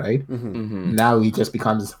different, right? Now he just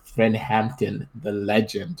becomes Fred Hampton, the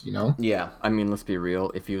legend, you know? Yeah. I mean, let's be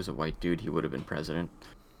real. If he was a white dude, he would have been president.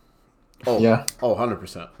 Oh, Yeah. Oh,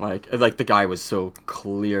 100%. Like the guy was so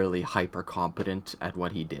clearly hyper competent at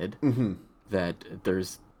what he did that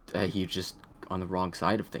there's he just on the wrong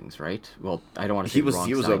side of things, right? Well, I don't want to say the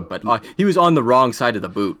wrong side, but he was on the wrong side of the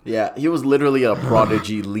boot. Yeah, he was literally a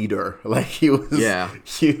prodigy leader. Like he was. Yeah.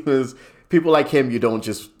 He was. People like him, you don't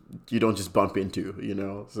just bump into, you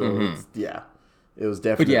know. So it's, yeah, it was But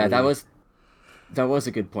definitely. yeah, that was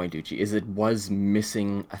a good point, Uchi. Is it was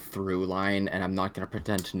missing a through line, and I'm not going to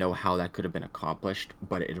pretend to know how that could have been accomplished,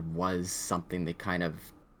 but it was something that kind of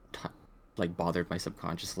like bothered my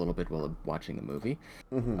subconscious a little bit while watching the movie.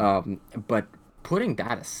 But putting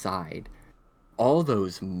that aside, all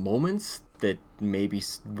those moments that maybe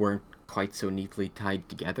weren't quite so neatly tied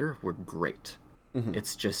together were great.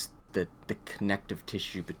 It's just that the connective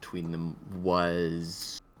tissue between them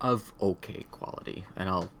was of okay quality, and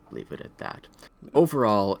I'll leave it at that.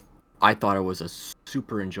 Overall, I thought it was a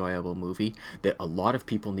super enjoyable movie that a lot of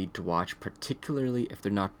people need to watch, particularly if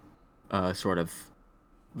they're not sort of,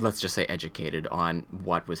 let's just say, educated on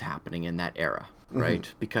what was happening in that era,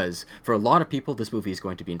 right? Because for a lot of people, this movie is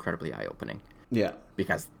going to be incredibly eye-opening. Yeah.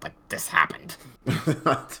 Because, like, this happened.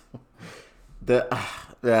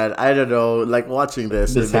 That I don't know. Like watching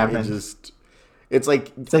this, This it happened. just It's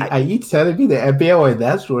like are you telling me the FBI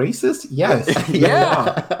that's racist? Yes.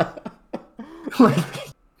 Yeah. Like,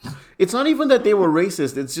 it's not even that they were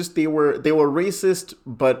racist. It's just they were racist,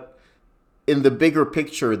 but in the bigger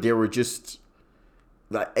picture, they were just.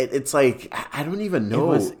 It's like I don't even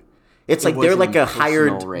know. It's like they're like a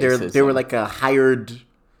hired. They were like a hired.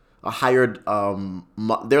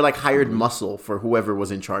 They're like hired muscle for whoever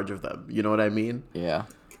was in charge of them. You know what I mean? Yeah.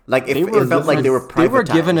 Like it felt like they were privatized. They were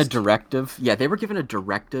given a directive. Yeah, they were given a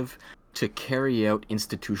directive to carry out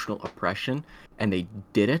institutional oppression, and they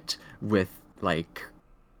did it with like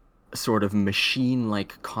sort of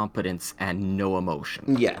machine-like competence and no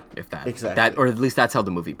emotion. Yeah, if that exactly. That, or at least that's how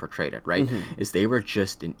the movie portrayed it, right? Is they were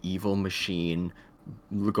just an evil machine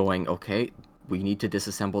going, okay, we need to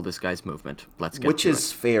disassemble this guy's movement. Let's get Which to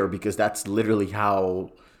is it. fair because that's literally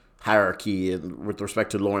how hierarchy with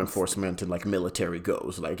respect to law enforcement and like military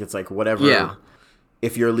goes. Like it's like whatever. Yeah.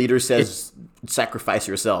 If your leader says sacrifice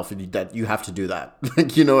yourself, and that you have to do that.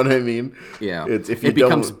 Like you know what I mean? Yeah. If it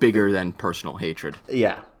becomes bigger than personal hatred.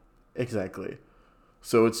 Yeah, exactly.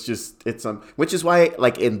 So it's just which is why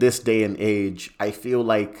like in this day and age, I feel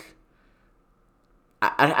like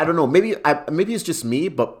I don't know, maybe it's just me,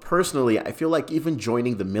 but personally, I feel like even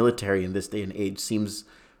joining the military in this day and age seems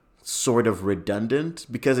sort of redundant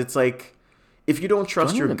because it's like if you don't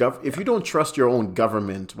trust if you don't trust your own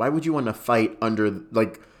government, why would you want to fight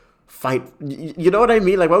you know what I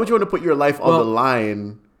mean? Like why would you want to put your life on the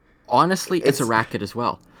line? Honestly, it's a racket as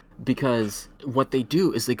well. Because what they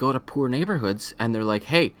do is they go to poor neighborhoods and they're like,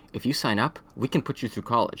 hey, if you sign up, we can put you through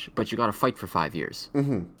college, but you got to fight for 5 years.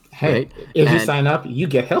 Mm-hmm. Hey, right? if you sign up, you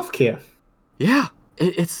get health care. Yeah,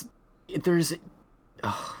 it's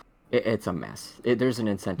a mess. There's an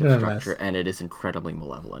incentive structure, and it is incredibly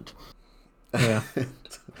malevolent. Yeah.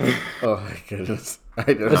 Oh my goodness. I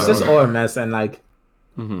don't know. It's just all a mess, and like,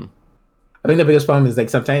 I think the biggest problem is like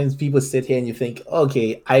sometimes people sit here and you think,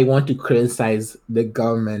 okay, I want to criticize the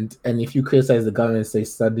government, and if you criticize the government, they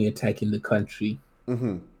suddenly attacking the country.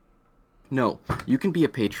 Mm-hmm. No, you can be a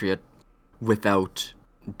patriot without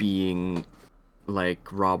being like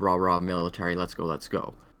rah military. Let's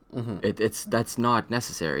go. Mm-hmm. That's not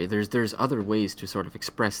necessary. There's other ways to sort of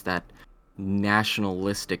express that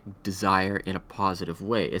nationalistic desire in a positive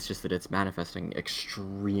way. It's just that it's manifesting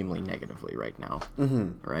extremely negatively right now.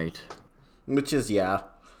 Mm-hmm. Right. Which is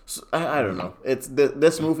so, I don't know. It's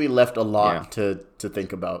this movie left a lot to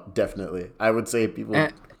think about. Definitely, I would say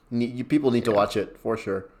people need to watch it for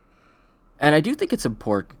sure. And I do think it's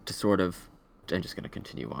important to sort of. I'm just going to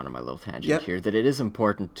continue on my little tangent here. That it is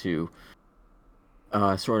important to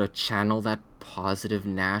sort of channel that positive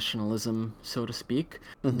nationalism, so to speak,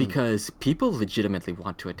 because people legitimately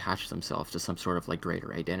want to attach themselves to some sort of like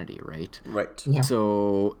greater identity, right? Right. Yeah.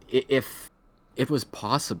 So if it was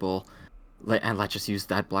possible. And let's just use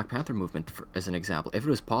that Black Panther movement as an example. If it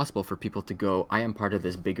was possible for people to go, I am part of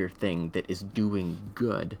this bigger thing that is doing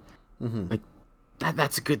good, like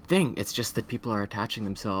that's a good thing. It's just that people are attaching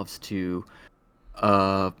themselves to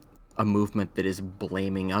a movement that is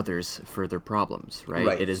blaming others for their problems,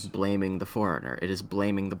 right? It is blaming the foreigner. It is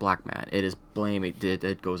blaming the black man. It is blaming.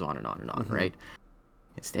 It goes on and on and on, right?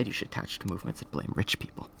 Instead, you should attach to movements that blame rich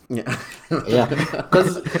people. Yeah. Yeah.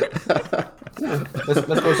 Because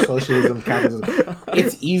let's go socialism, capitalism.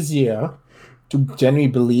 It's easier to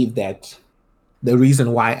genuinely believe that the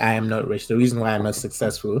reason why I am not rich, the reason why I'm not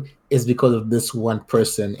successful, is because of this one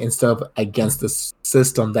person instead of against the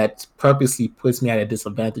system that purposely puts me at a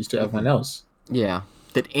disadvantage to everyone else. Yeah.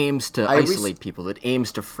 That aims to isolate people, that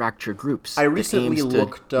aims to fracture groups. I recently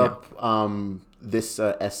looked up this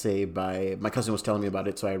essay by, my cousin was telling me about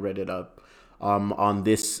it, so I read it up, on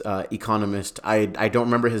this economist. I don't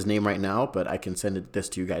remember his name right now, but I can send this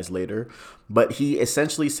to you guys later. But he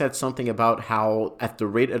essentially said something about how at the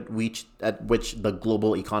rate at which the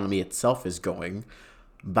global economy itself is going,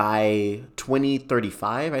 by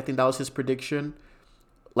 2035, I think that was his prediction,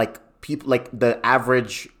 like people, like the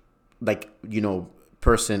average, like, you know,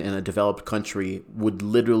 person in a developed country would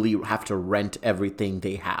literally have to rent everything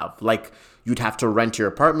they have. Like you'd have to rent your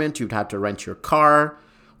apartment, you'd have to rent your car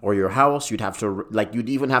or your house, you'd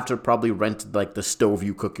even have to probably rent like the stove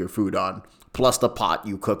you cook your food on, plus the pot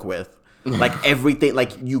you cook with. Like everything,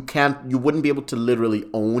 like you wouldn't be able to literally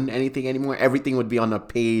own anything anymore. Everything would be on a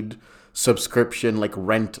paid subscription, like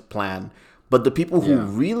rent plan. But the people who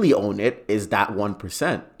really own it is that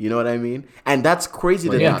 1%. You know what I mean? And that's crazy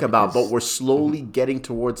to think about. But we're slowly getting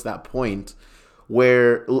towards that point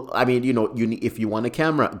where, I mean, you know, if you want a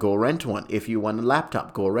camera, go rent one. If you want a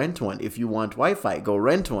laptop, go rent one. If you want Wi-Fi, go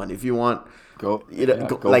rent one. If you want, go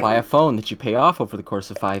buy a phone that you pay off over the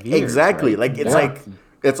course of 5 years. Exactly. Right? Like it's like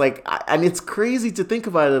It's like, and it's crazy to think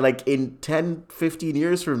about it. Like in 10, 15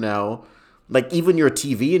 years from now, like even your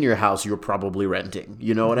TV in your house, you're probably renting.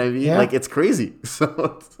 You know what I mean? Yeah. Like it's crazy.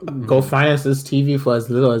 So Go finance this TV for as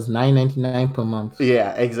little as $9.99 per month.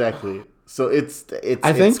 yeah, exactly. So it's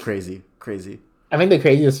I think- crazy. I think the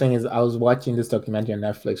craziest thing is I was watching this documentary on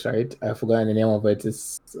Netflix, right? I forgot the name of it.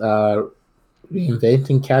 It's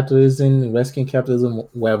Reinventing Capitalism, Rescuing Capitalism,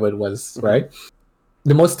 whatever it was, right?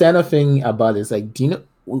 The most standout thing about it is like, do you know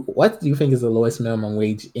what do you think is the lowest minimum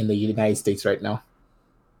wage in the United States right now?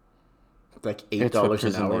 Like It's what $8 an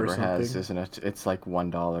prison hour or labor something. has, isn't it? It's like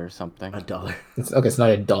 $1 or something. $1. It's okay. It's not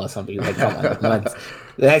 $1 something. Like, come on,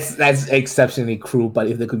 that's exceptionally cruel. But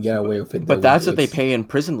if they could get away with it, But that's what they pay in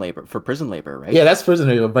prison labor, right? Yeah, that's prison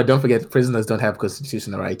labor. But don't forget, prisoners don't have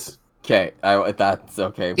constitutional rights. Okay, that's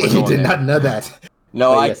okay. We're You going did there. not know that.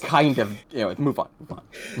 No, But I yes. kind of. Anyway, move on.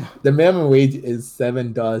 The minimum wage is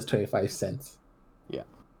 $7.25. Yeah.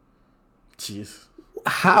 Jeez.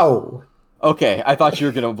 How? Okay, I thought you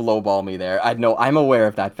were gonna lowball me there. I'm aware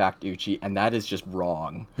of that fact, Uchi, and that is just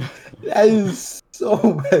wrong. That is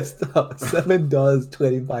so messed up.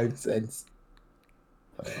 $7.25.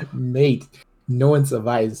 Mate, no one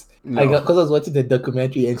survives. No. Because I was watching the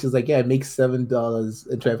documentary and she was like, yeah, I make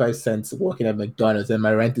 $7.25 working at McDonald's and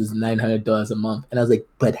my rent is $900 a month. And I was like,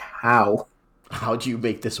 but how? How do you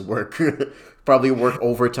make this work? Probably work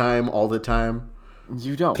overtime all the time.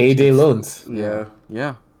 You don't. Payday loans. Yeah.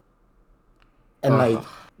 Yeah. And like,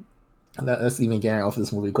 let's even get off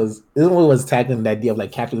this movie because this movie was tackling the idea of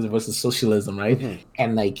like capitalism versus socialism, right? Mhm.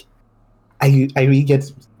 And like, I really get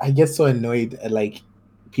so annoyed at like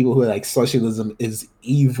people who are like socialism is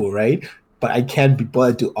evil, right? But I can't be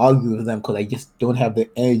bothered to argue with them because I just don't have the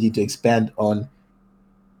energy to expand on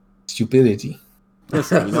stupidity.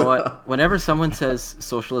 Listen, you know what? Whenever someone says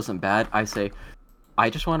socialism bad, I say, I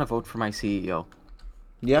just want to vote for my CEO,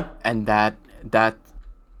 Yeah. and that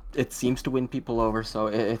it seems to win people over. So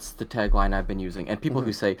it's the tagline I've been using. And people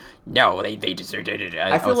who say no, they deserve it.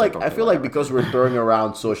 I feel like because we're throwing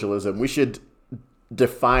around socialism, we should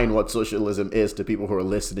define what socialism is to people who are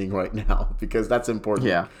listening right now because that's important.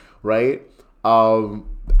 Yeah. Right? I'm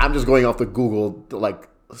just going off the Google like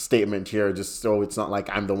statement here just so it's not like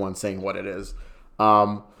I'm the one saying what it is.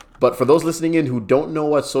 But for those listening in who don't know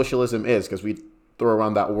what socialism is, because we throw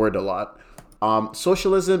around that word a lot,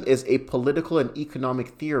 socialism is a political and economic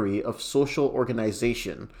theory of social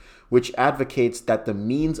organization, which advocates that the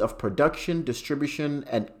means of production, distribution,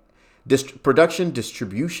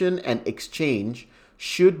 and exchange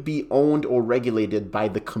should be owned or regulated by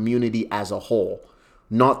the community as a whole,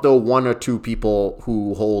 not the one or two people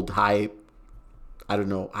who hold high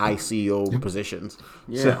CEO positions.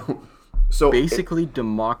 Yeah. So basically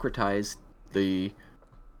democratize the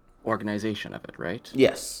organization of it, right?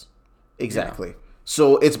 yes, exactly.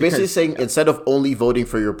 So it's basically Because- saying instead of only voting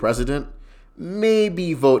for your president,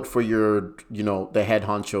 maybe vote for your, the head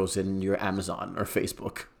honchos in your Amazon or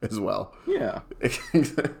Facebook as well. Yeah.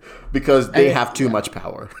 Because they have too much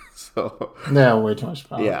power. So, Yeah, way too much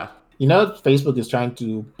power. yeah. You know, Facebook is trying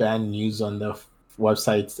to ban news on the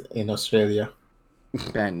websites in Australia.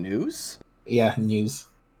 Bad news? Yeah, news.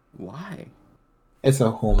 Why? It's a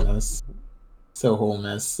whole mess. It's a whole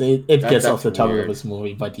mess. It gets off that's the topic weird. of this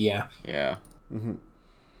movie, but yeah. Yeah.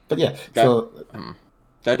 But yeah, That- so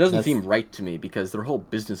That doesn't That's- seem right to me because their whole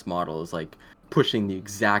business model is like pushing the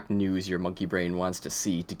exact news your monkey brain wants to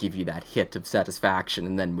see to give you that hit of satisfaction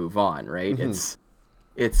and then move on, right? It's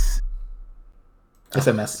it's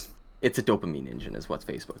a mess. it's a dopamine engine is what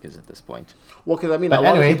Facebook is at this point. Well, because I mean, But a lot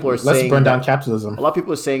anyway, of people are let's saying burn down that- capitalism. a lot of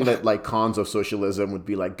people are saying that like cons of socialism would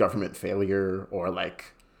be like government failure or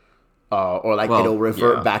like Well, it'll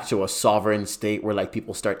revert yeah. back to a sovereign state where like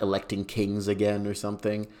people start electing kings again or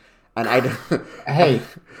something. And Hey,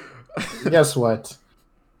 guess what?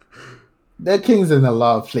 There are kings in a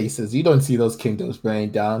lot of places. You don't see those kingdoms burning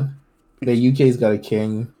down. The UK's got a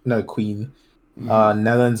king, no a queen.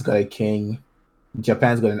 Netherlands got a king.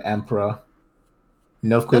 Japan's got an emperor.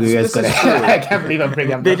 North Korea's got this a. is true. I can't believe I'm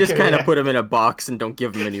bringing up. They North just kind of Korea. put him in a box and don't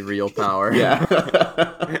give him any real power. yeah.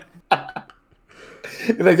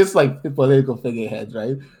 They're just like political figureheads,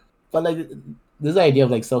 right? But like this idea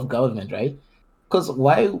of like self-government, right? Because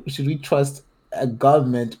why should we trust a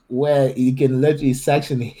government where you can literally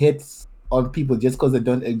sanction hits on people just because they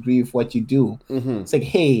don't agree with what you do? It's like,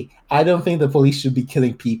 hey, I don't think the police should be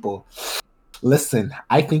killing people. Listen,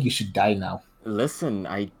 I think you should die now. Listen,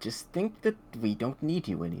 I just think that we don't need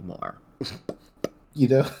you anymore. You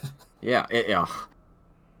know? Yeah, yeah.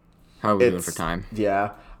 How are we doing for time?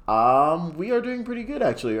 Yeah. We are doing pretty good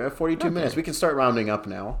actually. We're at 42 minutes. We can start rounding up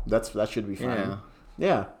now. That should be fine. Yeah.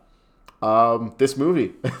 Yeah. This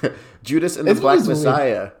movie, Judas and the This Black movie's weird.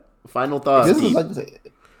 Messiah. Final thoughts. This is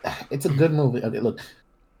like, it's a good movie. Okay, look.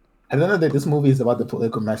 At the end of the day, this movie is about the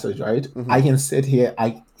political message, right? Mm-hmm. I can sit here.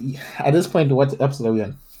 At this point, what episode are we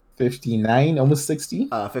on? 59, almost 60.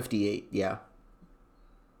 58. Yeah.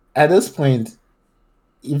 At this point,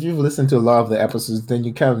 if you've listened to a lot of the episodes, then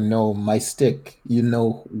you kind of know my stick. You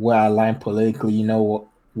know where I line politically. You know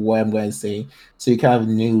what I'm going to say. So you kind of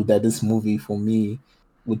knew that this movie for me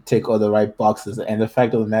would tick all the right boxes. And the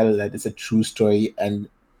fact of the matter that it's a true story and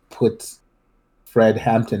put Fred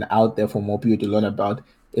Hampton out there for more people to learn about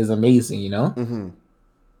is amazing. You know, Mm-hmm.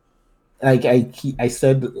 like I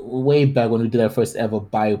said way back when we did our first ever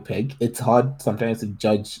biopic, it's hard sometimes to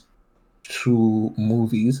judge true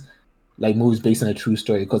movies, like movies based on a true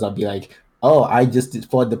story, because I'll be like, oh, I just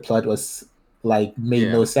thought the plot was like made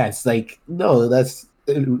no sense. Like, no, that's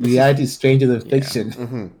reality is stranger than fiction.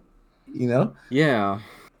 Mm-hmm. You know, Yeah.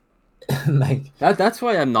 like That's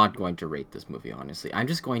why I'm not going to rate this movie, honestly. I'm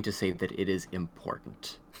just going to say that it is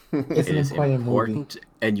important. it's It an is important movie. important,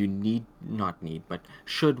 and you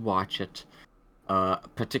should watch it,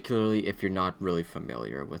 particularly if you're not really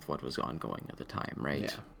familiar with what was ongoing at the time, right?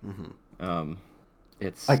 Yeah. Mm-hmm.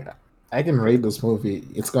 It's Like, I can rate this movie.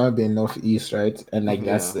 It's gonna be in Northeast, right? And like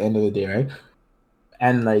that's the end of the day, right?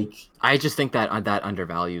 And like, I just think that that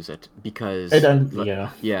undervalues it because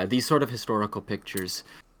yeah. these sort of historical pictures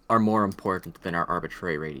are more important than our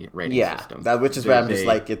arbitrary rating Yeah, system. that which is why I'm just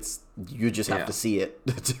like, you just have to see it.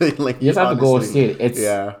 Like, You just have to go honestly. see it.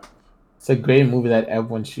 It's a great movie that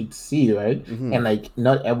everyone should see, right? Mm-hmm. And like,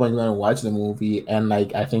 not everyone's gonna watch the movie, and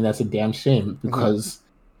like, I think that's a damn shame because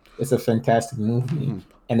it's a fantastic movie.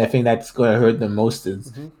 And I think that's gonna hurt the most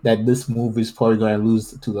is that this movie is probably gonna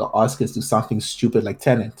lose to the Oscars to something stupid like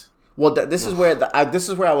Tenet. Well, this is where this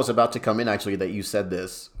is where I was about to come in. Actually, that you said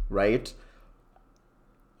this, right?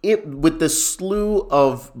 It with the slew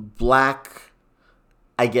of black,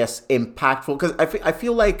 I guess, impactful. Because I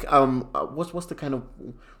feel like what's the kind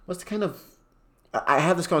of I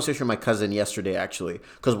had this conversation with my cousin yesterday, actually,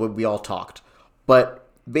 because we all talked. But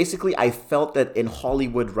basically, I felt that in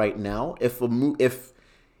Hollywood right now, if a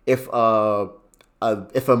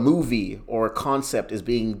movie or a concept is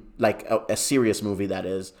being like a serious movie, that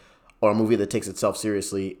is, or a movie that takes itself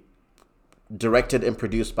seriously, directed and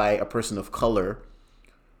produced by a person of color,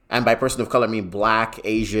 and by person of color I mean black,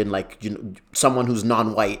 Asian, like, you know, someone who's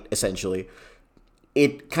non-white, essentially,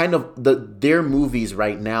 it kind of their movies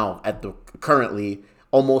right now currently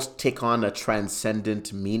almost take on a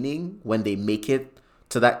transcendent meaning when they make it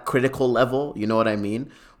to that critical level. You know what I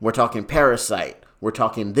mean? We're talking Parasite. We're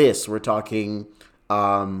talking this. We're talking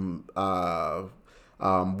One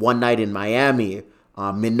Night in Miami,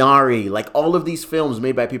 Minari. Like, all of these films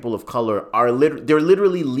made by people of color are they're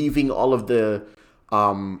literally leaving all of the,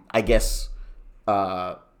 I guess,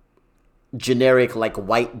 generic like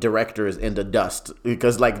white directors in the dust,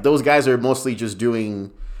 because like those guys are mostly just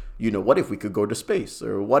doing, you know, what if we could go to space,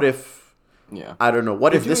 or what if, I don't know,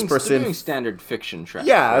 what if this person doing standard fiction track.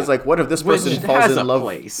 yeah, right? I was like, what if this person Which falls has in a love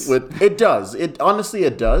place. with it? Does it? Honestly,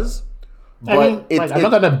 it does. But I mean, like, I'm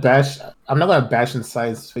not gonna bash in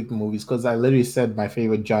science fiction movies, because I literally said my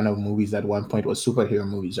favorite genre of movies at one point was superhero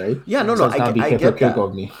movies, right? Yeah, no, So no, it's not be I get hypocritical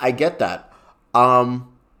that. of me. I get that.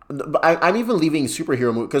 But I'm even leaving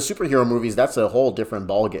superhero movies, because superhero movies, that's a whole different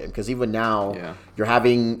ballgame. Because even now, you're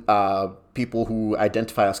having people who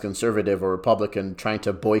identify as conservative or Republican trying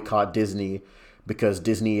to boycott Disney because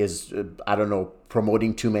Disney is, I don't know,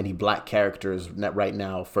 promoting too many black characters right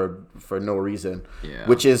now for no reason. Yeah.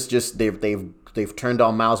 Which is just they've turned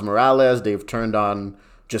on Miles Morales. They've turned on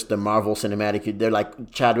just the Marvel Cinematic. They're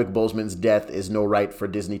like, Chadwick Boseman's death is no right for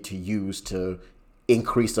Disney to use to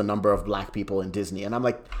increase the number of black people in Disney. And I'm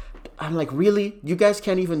like, really? You guys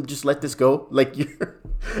can't even just let this go? Like,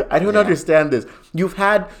 I don't understand this. You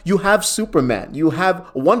have Superman. You have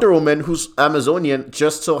Wonder Woman, who's Amazonian,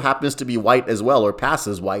 just so happens to be white as well, or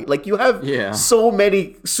passes white. Like, you have so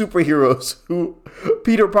many superheroes who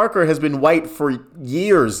Peter Parker has been white for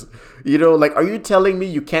years. You know, like, are you telling me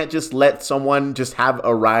you can't just let someone just have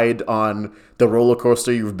a ride on the roller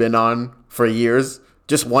coaster you've been on for years?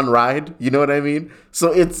 Just one ride, you know what I mean?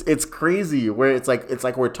 So it's crazy where it's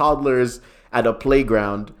like we're toddlers at a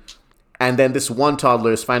playground, and then this one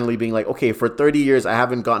toddler is finally being like, okay, for 30 years I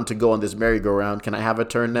haven't gotten to go on this merry-go-round. Can I have a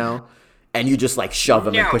turn now? And you just like shove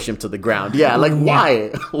him and push him to the ground. Yeah, like why?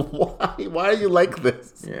 Why are you like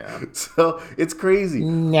this? Yeah. So it's crazy.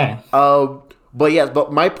 Yeah.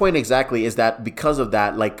 But my point exactly is that because of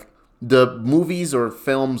that, like, the movies or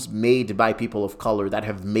films made by people of color that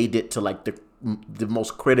have made it to like the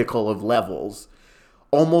most critical of levels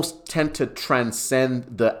almost tend to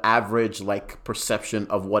transcend the average like perception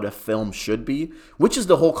of what a film should be, which is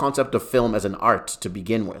the whole concept of film as an art to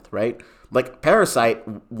begin with, right? Like Parasite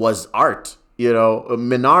was art. You know,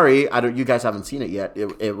 Minari, you guys haven't seen it yet.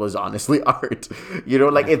 It was honestly art. You know,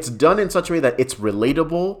 like it's done in such a way that it's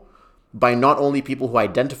relatable by not only people who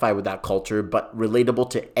identify with that culture, but relatable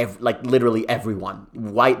to like literally everyone,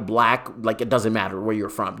 white, black, like it doesn't matter where you're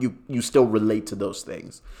from. You still relate to those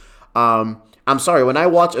things. I'm sorry, when I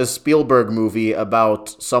watch a Spielberg movie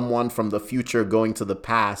about someone from the future going to the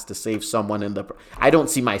past to save someone I don't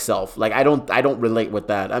see myself. Like I don't relate with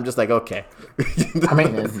that. I'm just like, okay. I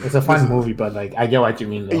mean, it's a fun movie, but like I get what you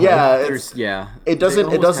mean. Though, yeah, right? It doesn't.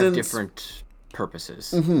 They It almost have doesn't. different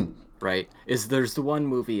purposes, right? There's the one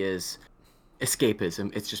movie is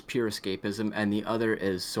escapism. It's just pure escapism, and the other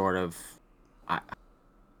is sort of, I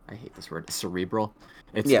hate this word, cerebral.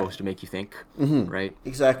 It's supposed to make you think, right?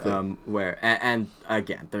 Exactly. Where and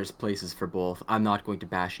again, there's places for both. I'm not going to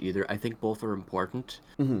bash either. I think both are important,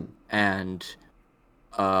 and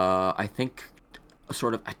I think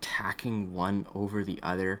sort of attacking one over the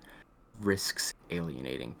other risks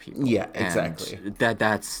alienating people. Yeah, exactly. And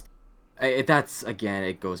that's again,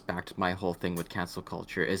 it goes back to my whole thing with cancel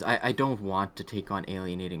culture. Is I don't want to take on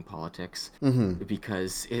alienating politics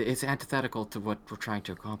because it's antithetical to what we're trying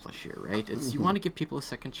to accomplish here, right? It's you want to give people a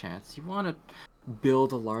second chance. You want to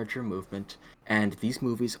build a larger movement, and these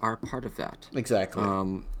movies are part of that. Exactly.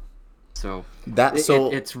 So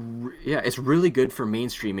it's really good for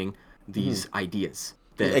mainstreaming these ideas.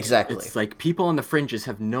 Exactly. It's like people on the fringes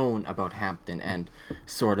have known about Hampton and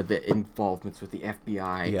sort of the involvements with the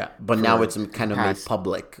FBI. Yeah, but now it's kind of made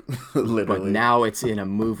public, literally. But now it's in a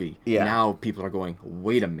movie. Yeah. Now people are going,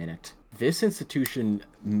 wait a minute. This institution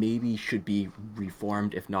maybe should be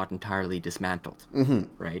reformed, if not entirely dismantled.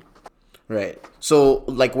 Right? Right. So,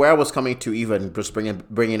 like, where I was coming to, even just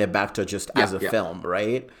bringing it back to just as a film,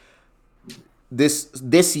 right?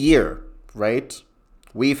 This year, right?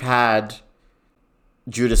 We've had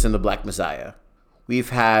Judas and the Black Messiah. We've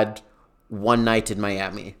had One Night in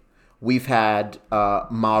Miami. We've had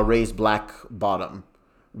Ma Rainey's Black Bottom.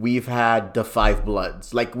 We've had The Five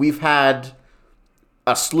Bloods. Like, we've had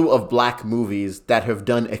a slew of black movies that have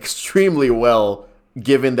done extremely well,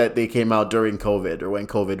 given that they came out during COVID or when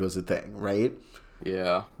COVID was a thing, right?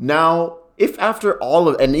 Yeah. Now, if after all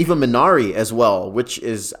of, and even Minari as well, which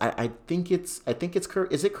is, I think it's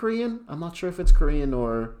is it Korean? I'm not sure if it's Korean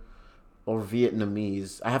or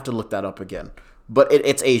Vietnamese. I have to look that up again. But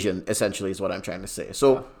it's Asian, essentially, is what I'm trying to say.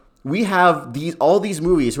 So we have all these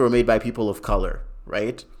movies who are made by people of color,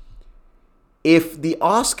 right? If the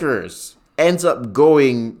Oscars ends up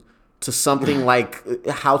going to something like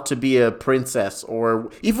How to Be a Princess, or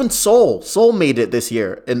even Soul. Soul made it this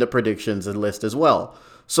year in the predictions and list as well.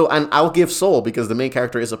 So, and I'll give Soul because the main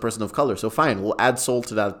character is a person of color. So fine, we'll add Soul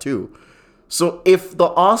to that too. So if the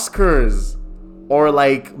Oscars or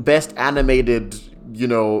like best animated,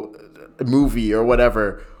 movie or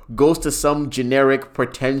whatever goes to some generic,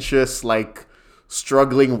 pretentious, like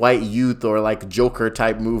struggling white youth or like Joker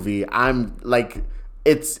type movie, I'm like,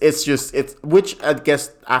 it's which I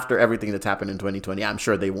guess after everything that's happened in 2020, I'm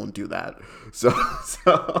sure they won't do that. So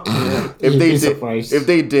if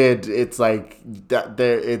they did, it's like that.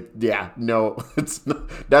 It's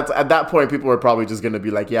not, that's at that point people are probably just gonna be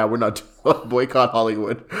like, yeah, we're not boycott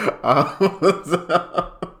Hollywood.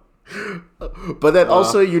 But then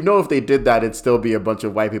also, if they did that, it'd still be a bunch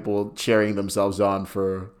of white people cheering themselves on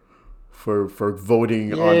for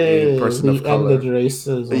voting on a person of color. We ended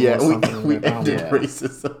racism. Yeah, we ended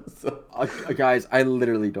racism. So. Guys, I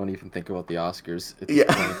literally don't even think about the Oscars at this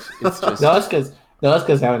point. It's just the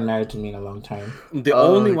Oscars haven't mattered to me in a long time. The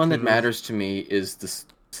only one that matters to me is the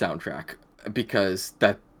soundtrack, because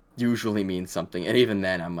that usually means something, and even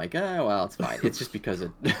then I'm like, well, it's fine. It's just because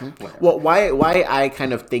it. Well, why I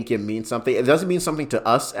kind of think it means something. It doesn't mean something to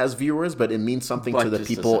us as viewers, but it means something to the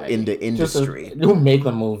people society. In the industry who make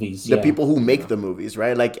the movies. The people who make the movies,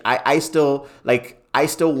 right? Like I still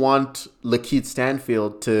want Lakeith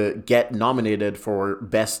Stanfield to get nominated for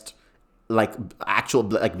best,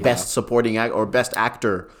 best supporting act or best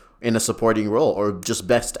actor in a supporting role, or just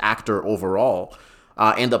best actor overall.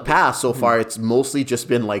 In the past, so far, it's mostly just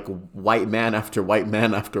been like white man after white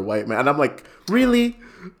man after white man. And I'm like, really?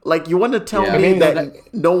 Like, you want to tell me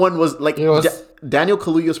that no one was like Daniel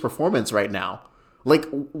Kaluuya's performance right now? Like,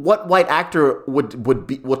 what white actor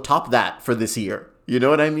would top that for this year? You know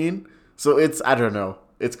what I mean? So I don't know.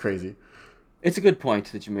 It's crazy. It's a good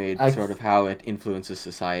point that you made, sort of how it influences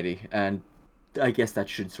society, and I guess that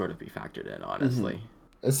should sort of be factored in, honestly.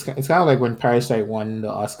 It's kind of like when Parasite won the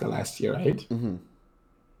Oscar last year, right?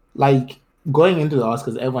 Like, going into the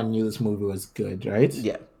Oscars, everyone knew this movie was good, right?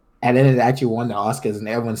 Yeah. And then it actually won the Oscars, and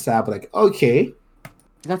everyone sat like, okay,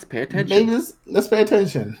 Let's pay attention. maybe let's pay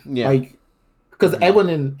attention. Yeah. Like, because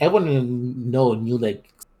everyone knew like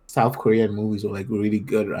South Korean movies were like really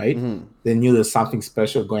good, right? Mhm. They knew there's something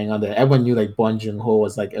special going on there. Everyone knew like Bong Joon-ho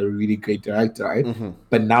was like a really great director, right? Mhm.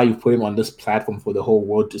 But now you put him on this platform for the whole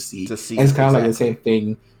world to see. To see, And it's kind of like the exactly. same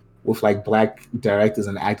thing with like black directors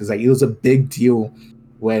and actors. Like it was a big deal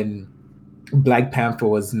when Black Panther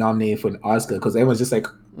was nominated for an Oscar because everyone's just like,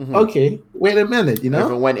 okay, wait a minute, you know?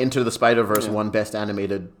 If it went Into the Spider-Verse, won Best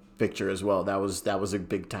Animated Picture as well. That was a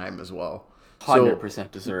big time as well.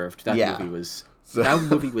 100% deserved. That yeah.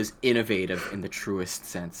 movie was innovative in the truest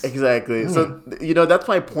sense. Exactly. So that's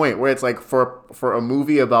my point. Where it's like for a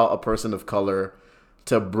movie about a person of color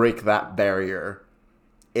to break that barrier,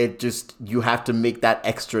 you have to make that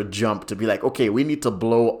extra jump to be like, okay, we need to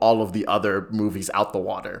blow all of the other movies out the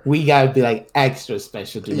water. We gotta be like extra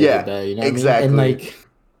special to make it better, you know what exactly. I mean? And like,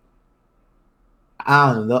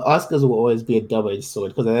 I don't know, the Oscars will always be a double-edged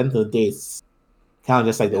sword because at the end of the day, it's kind of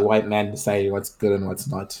just like the white man deciding what's good and what's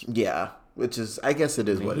not. Yeah, which is, I guess it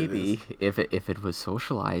is what it is. Maybe if it was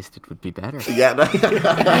socialized, it would be better. Yeah.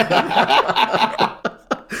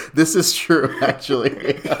 This is true, actually.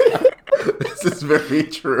 This is very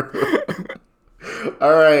true.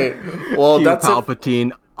 All right. Well, that's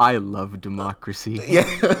Palpatine. I love democracy. Yeah.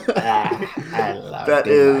 I love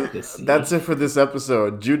democracy. That's it for this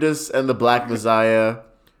episode. Judas and the Black Messiah.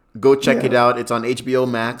 Go check it out. It's on HBO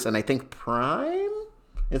Max and I think Prime.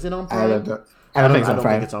 Is it on Prime? I don't know. I don't think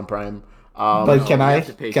it's on Prime. But can I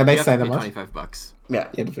sign them up? $25. Yeah.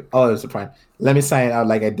 Oh, it's a Prime. Let me sign it out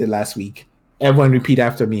like I did last week. Everyone repeat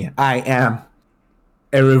after me. I am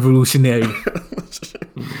a revolutionary.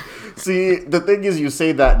 See, the thing is, you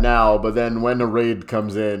say that now, but then when a raid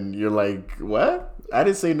comes in, you're like, what? I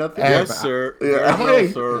didn't say nothing. sir. Yeah.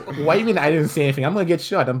 Hey, why you mean I didn't say anything? I'm gonna get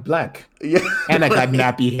shot. I'm black. Yeah. And I got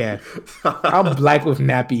nappy hair. I'm black with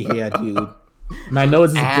nappy hair, dude. My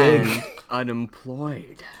nose is big. And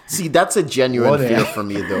unemployed. See, that's a genuine Whatever. fear for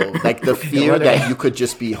me, though. Like the fear that you could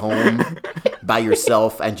just be home by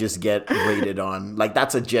yourself and just get raided on. Like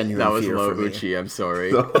that's a genuine That was fear low, for me. Uchi. I'm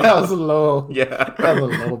sorry. That was low. Yeah. That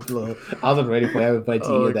was a low blow. I wasn't ready for everybody to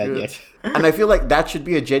hear that good. yet. And I feel like that should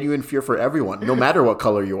be a genuine fear for everyone, no matter what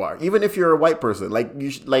color you are. Even if you're a white person, like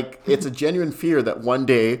it's a genuine fear that one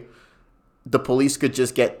day the police could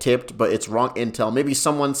just get tipped, but it's wrong intel. Maybe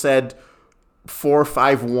someone said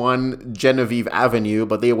 451 Genevieve Avenue,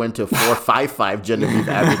 but they went to 455 Genevieve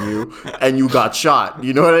Avenue, and you got shot.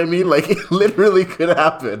 You know what I mean? Like it literally could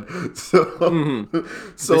happen. So,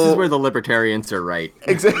 so This is where the libertarians are right.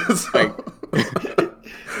 exactly.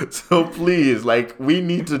 So please, like, we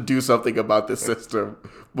need to do something about this system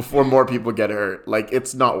before more people get hurt. Like,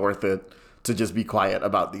 it's not worth it to just be quiet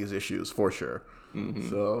about these issues, for sure.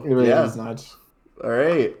 So, It really yeah. is not. All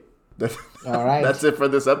right. All right. That's it for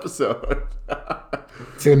this episode.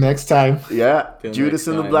 Till next time. Yeah. Till Judas next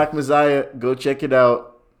and the time. Black Messiah. Go check it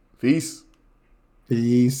out. Peace.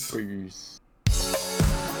 Peace. Peace.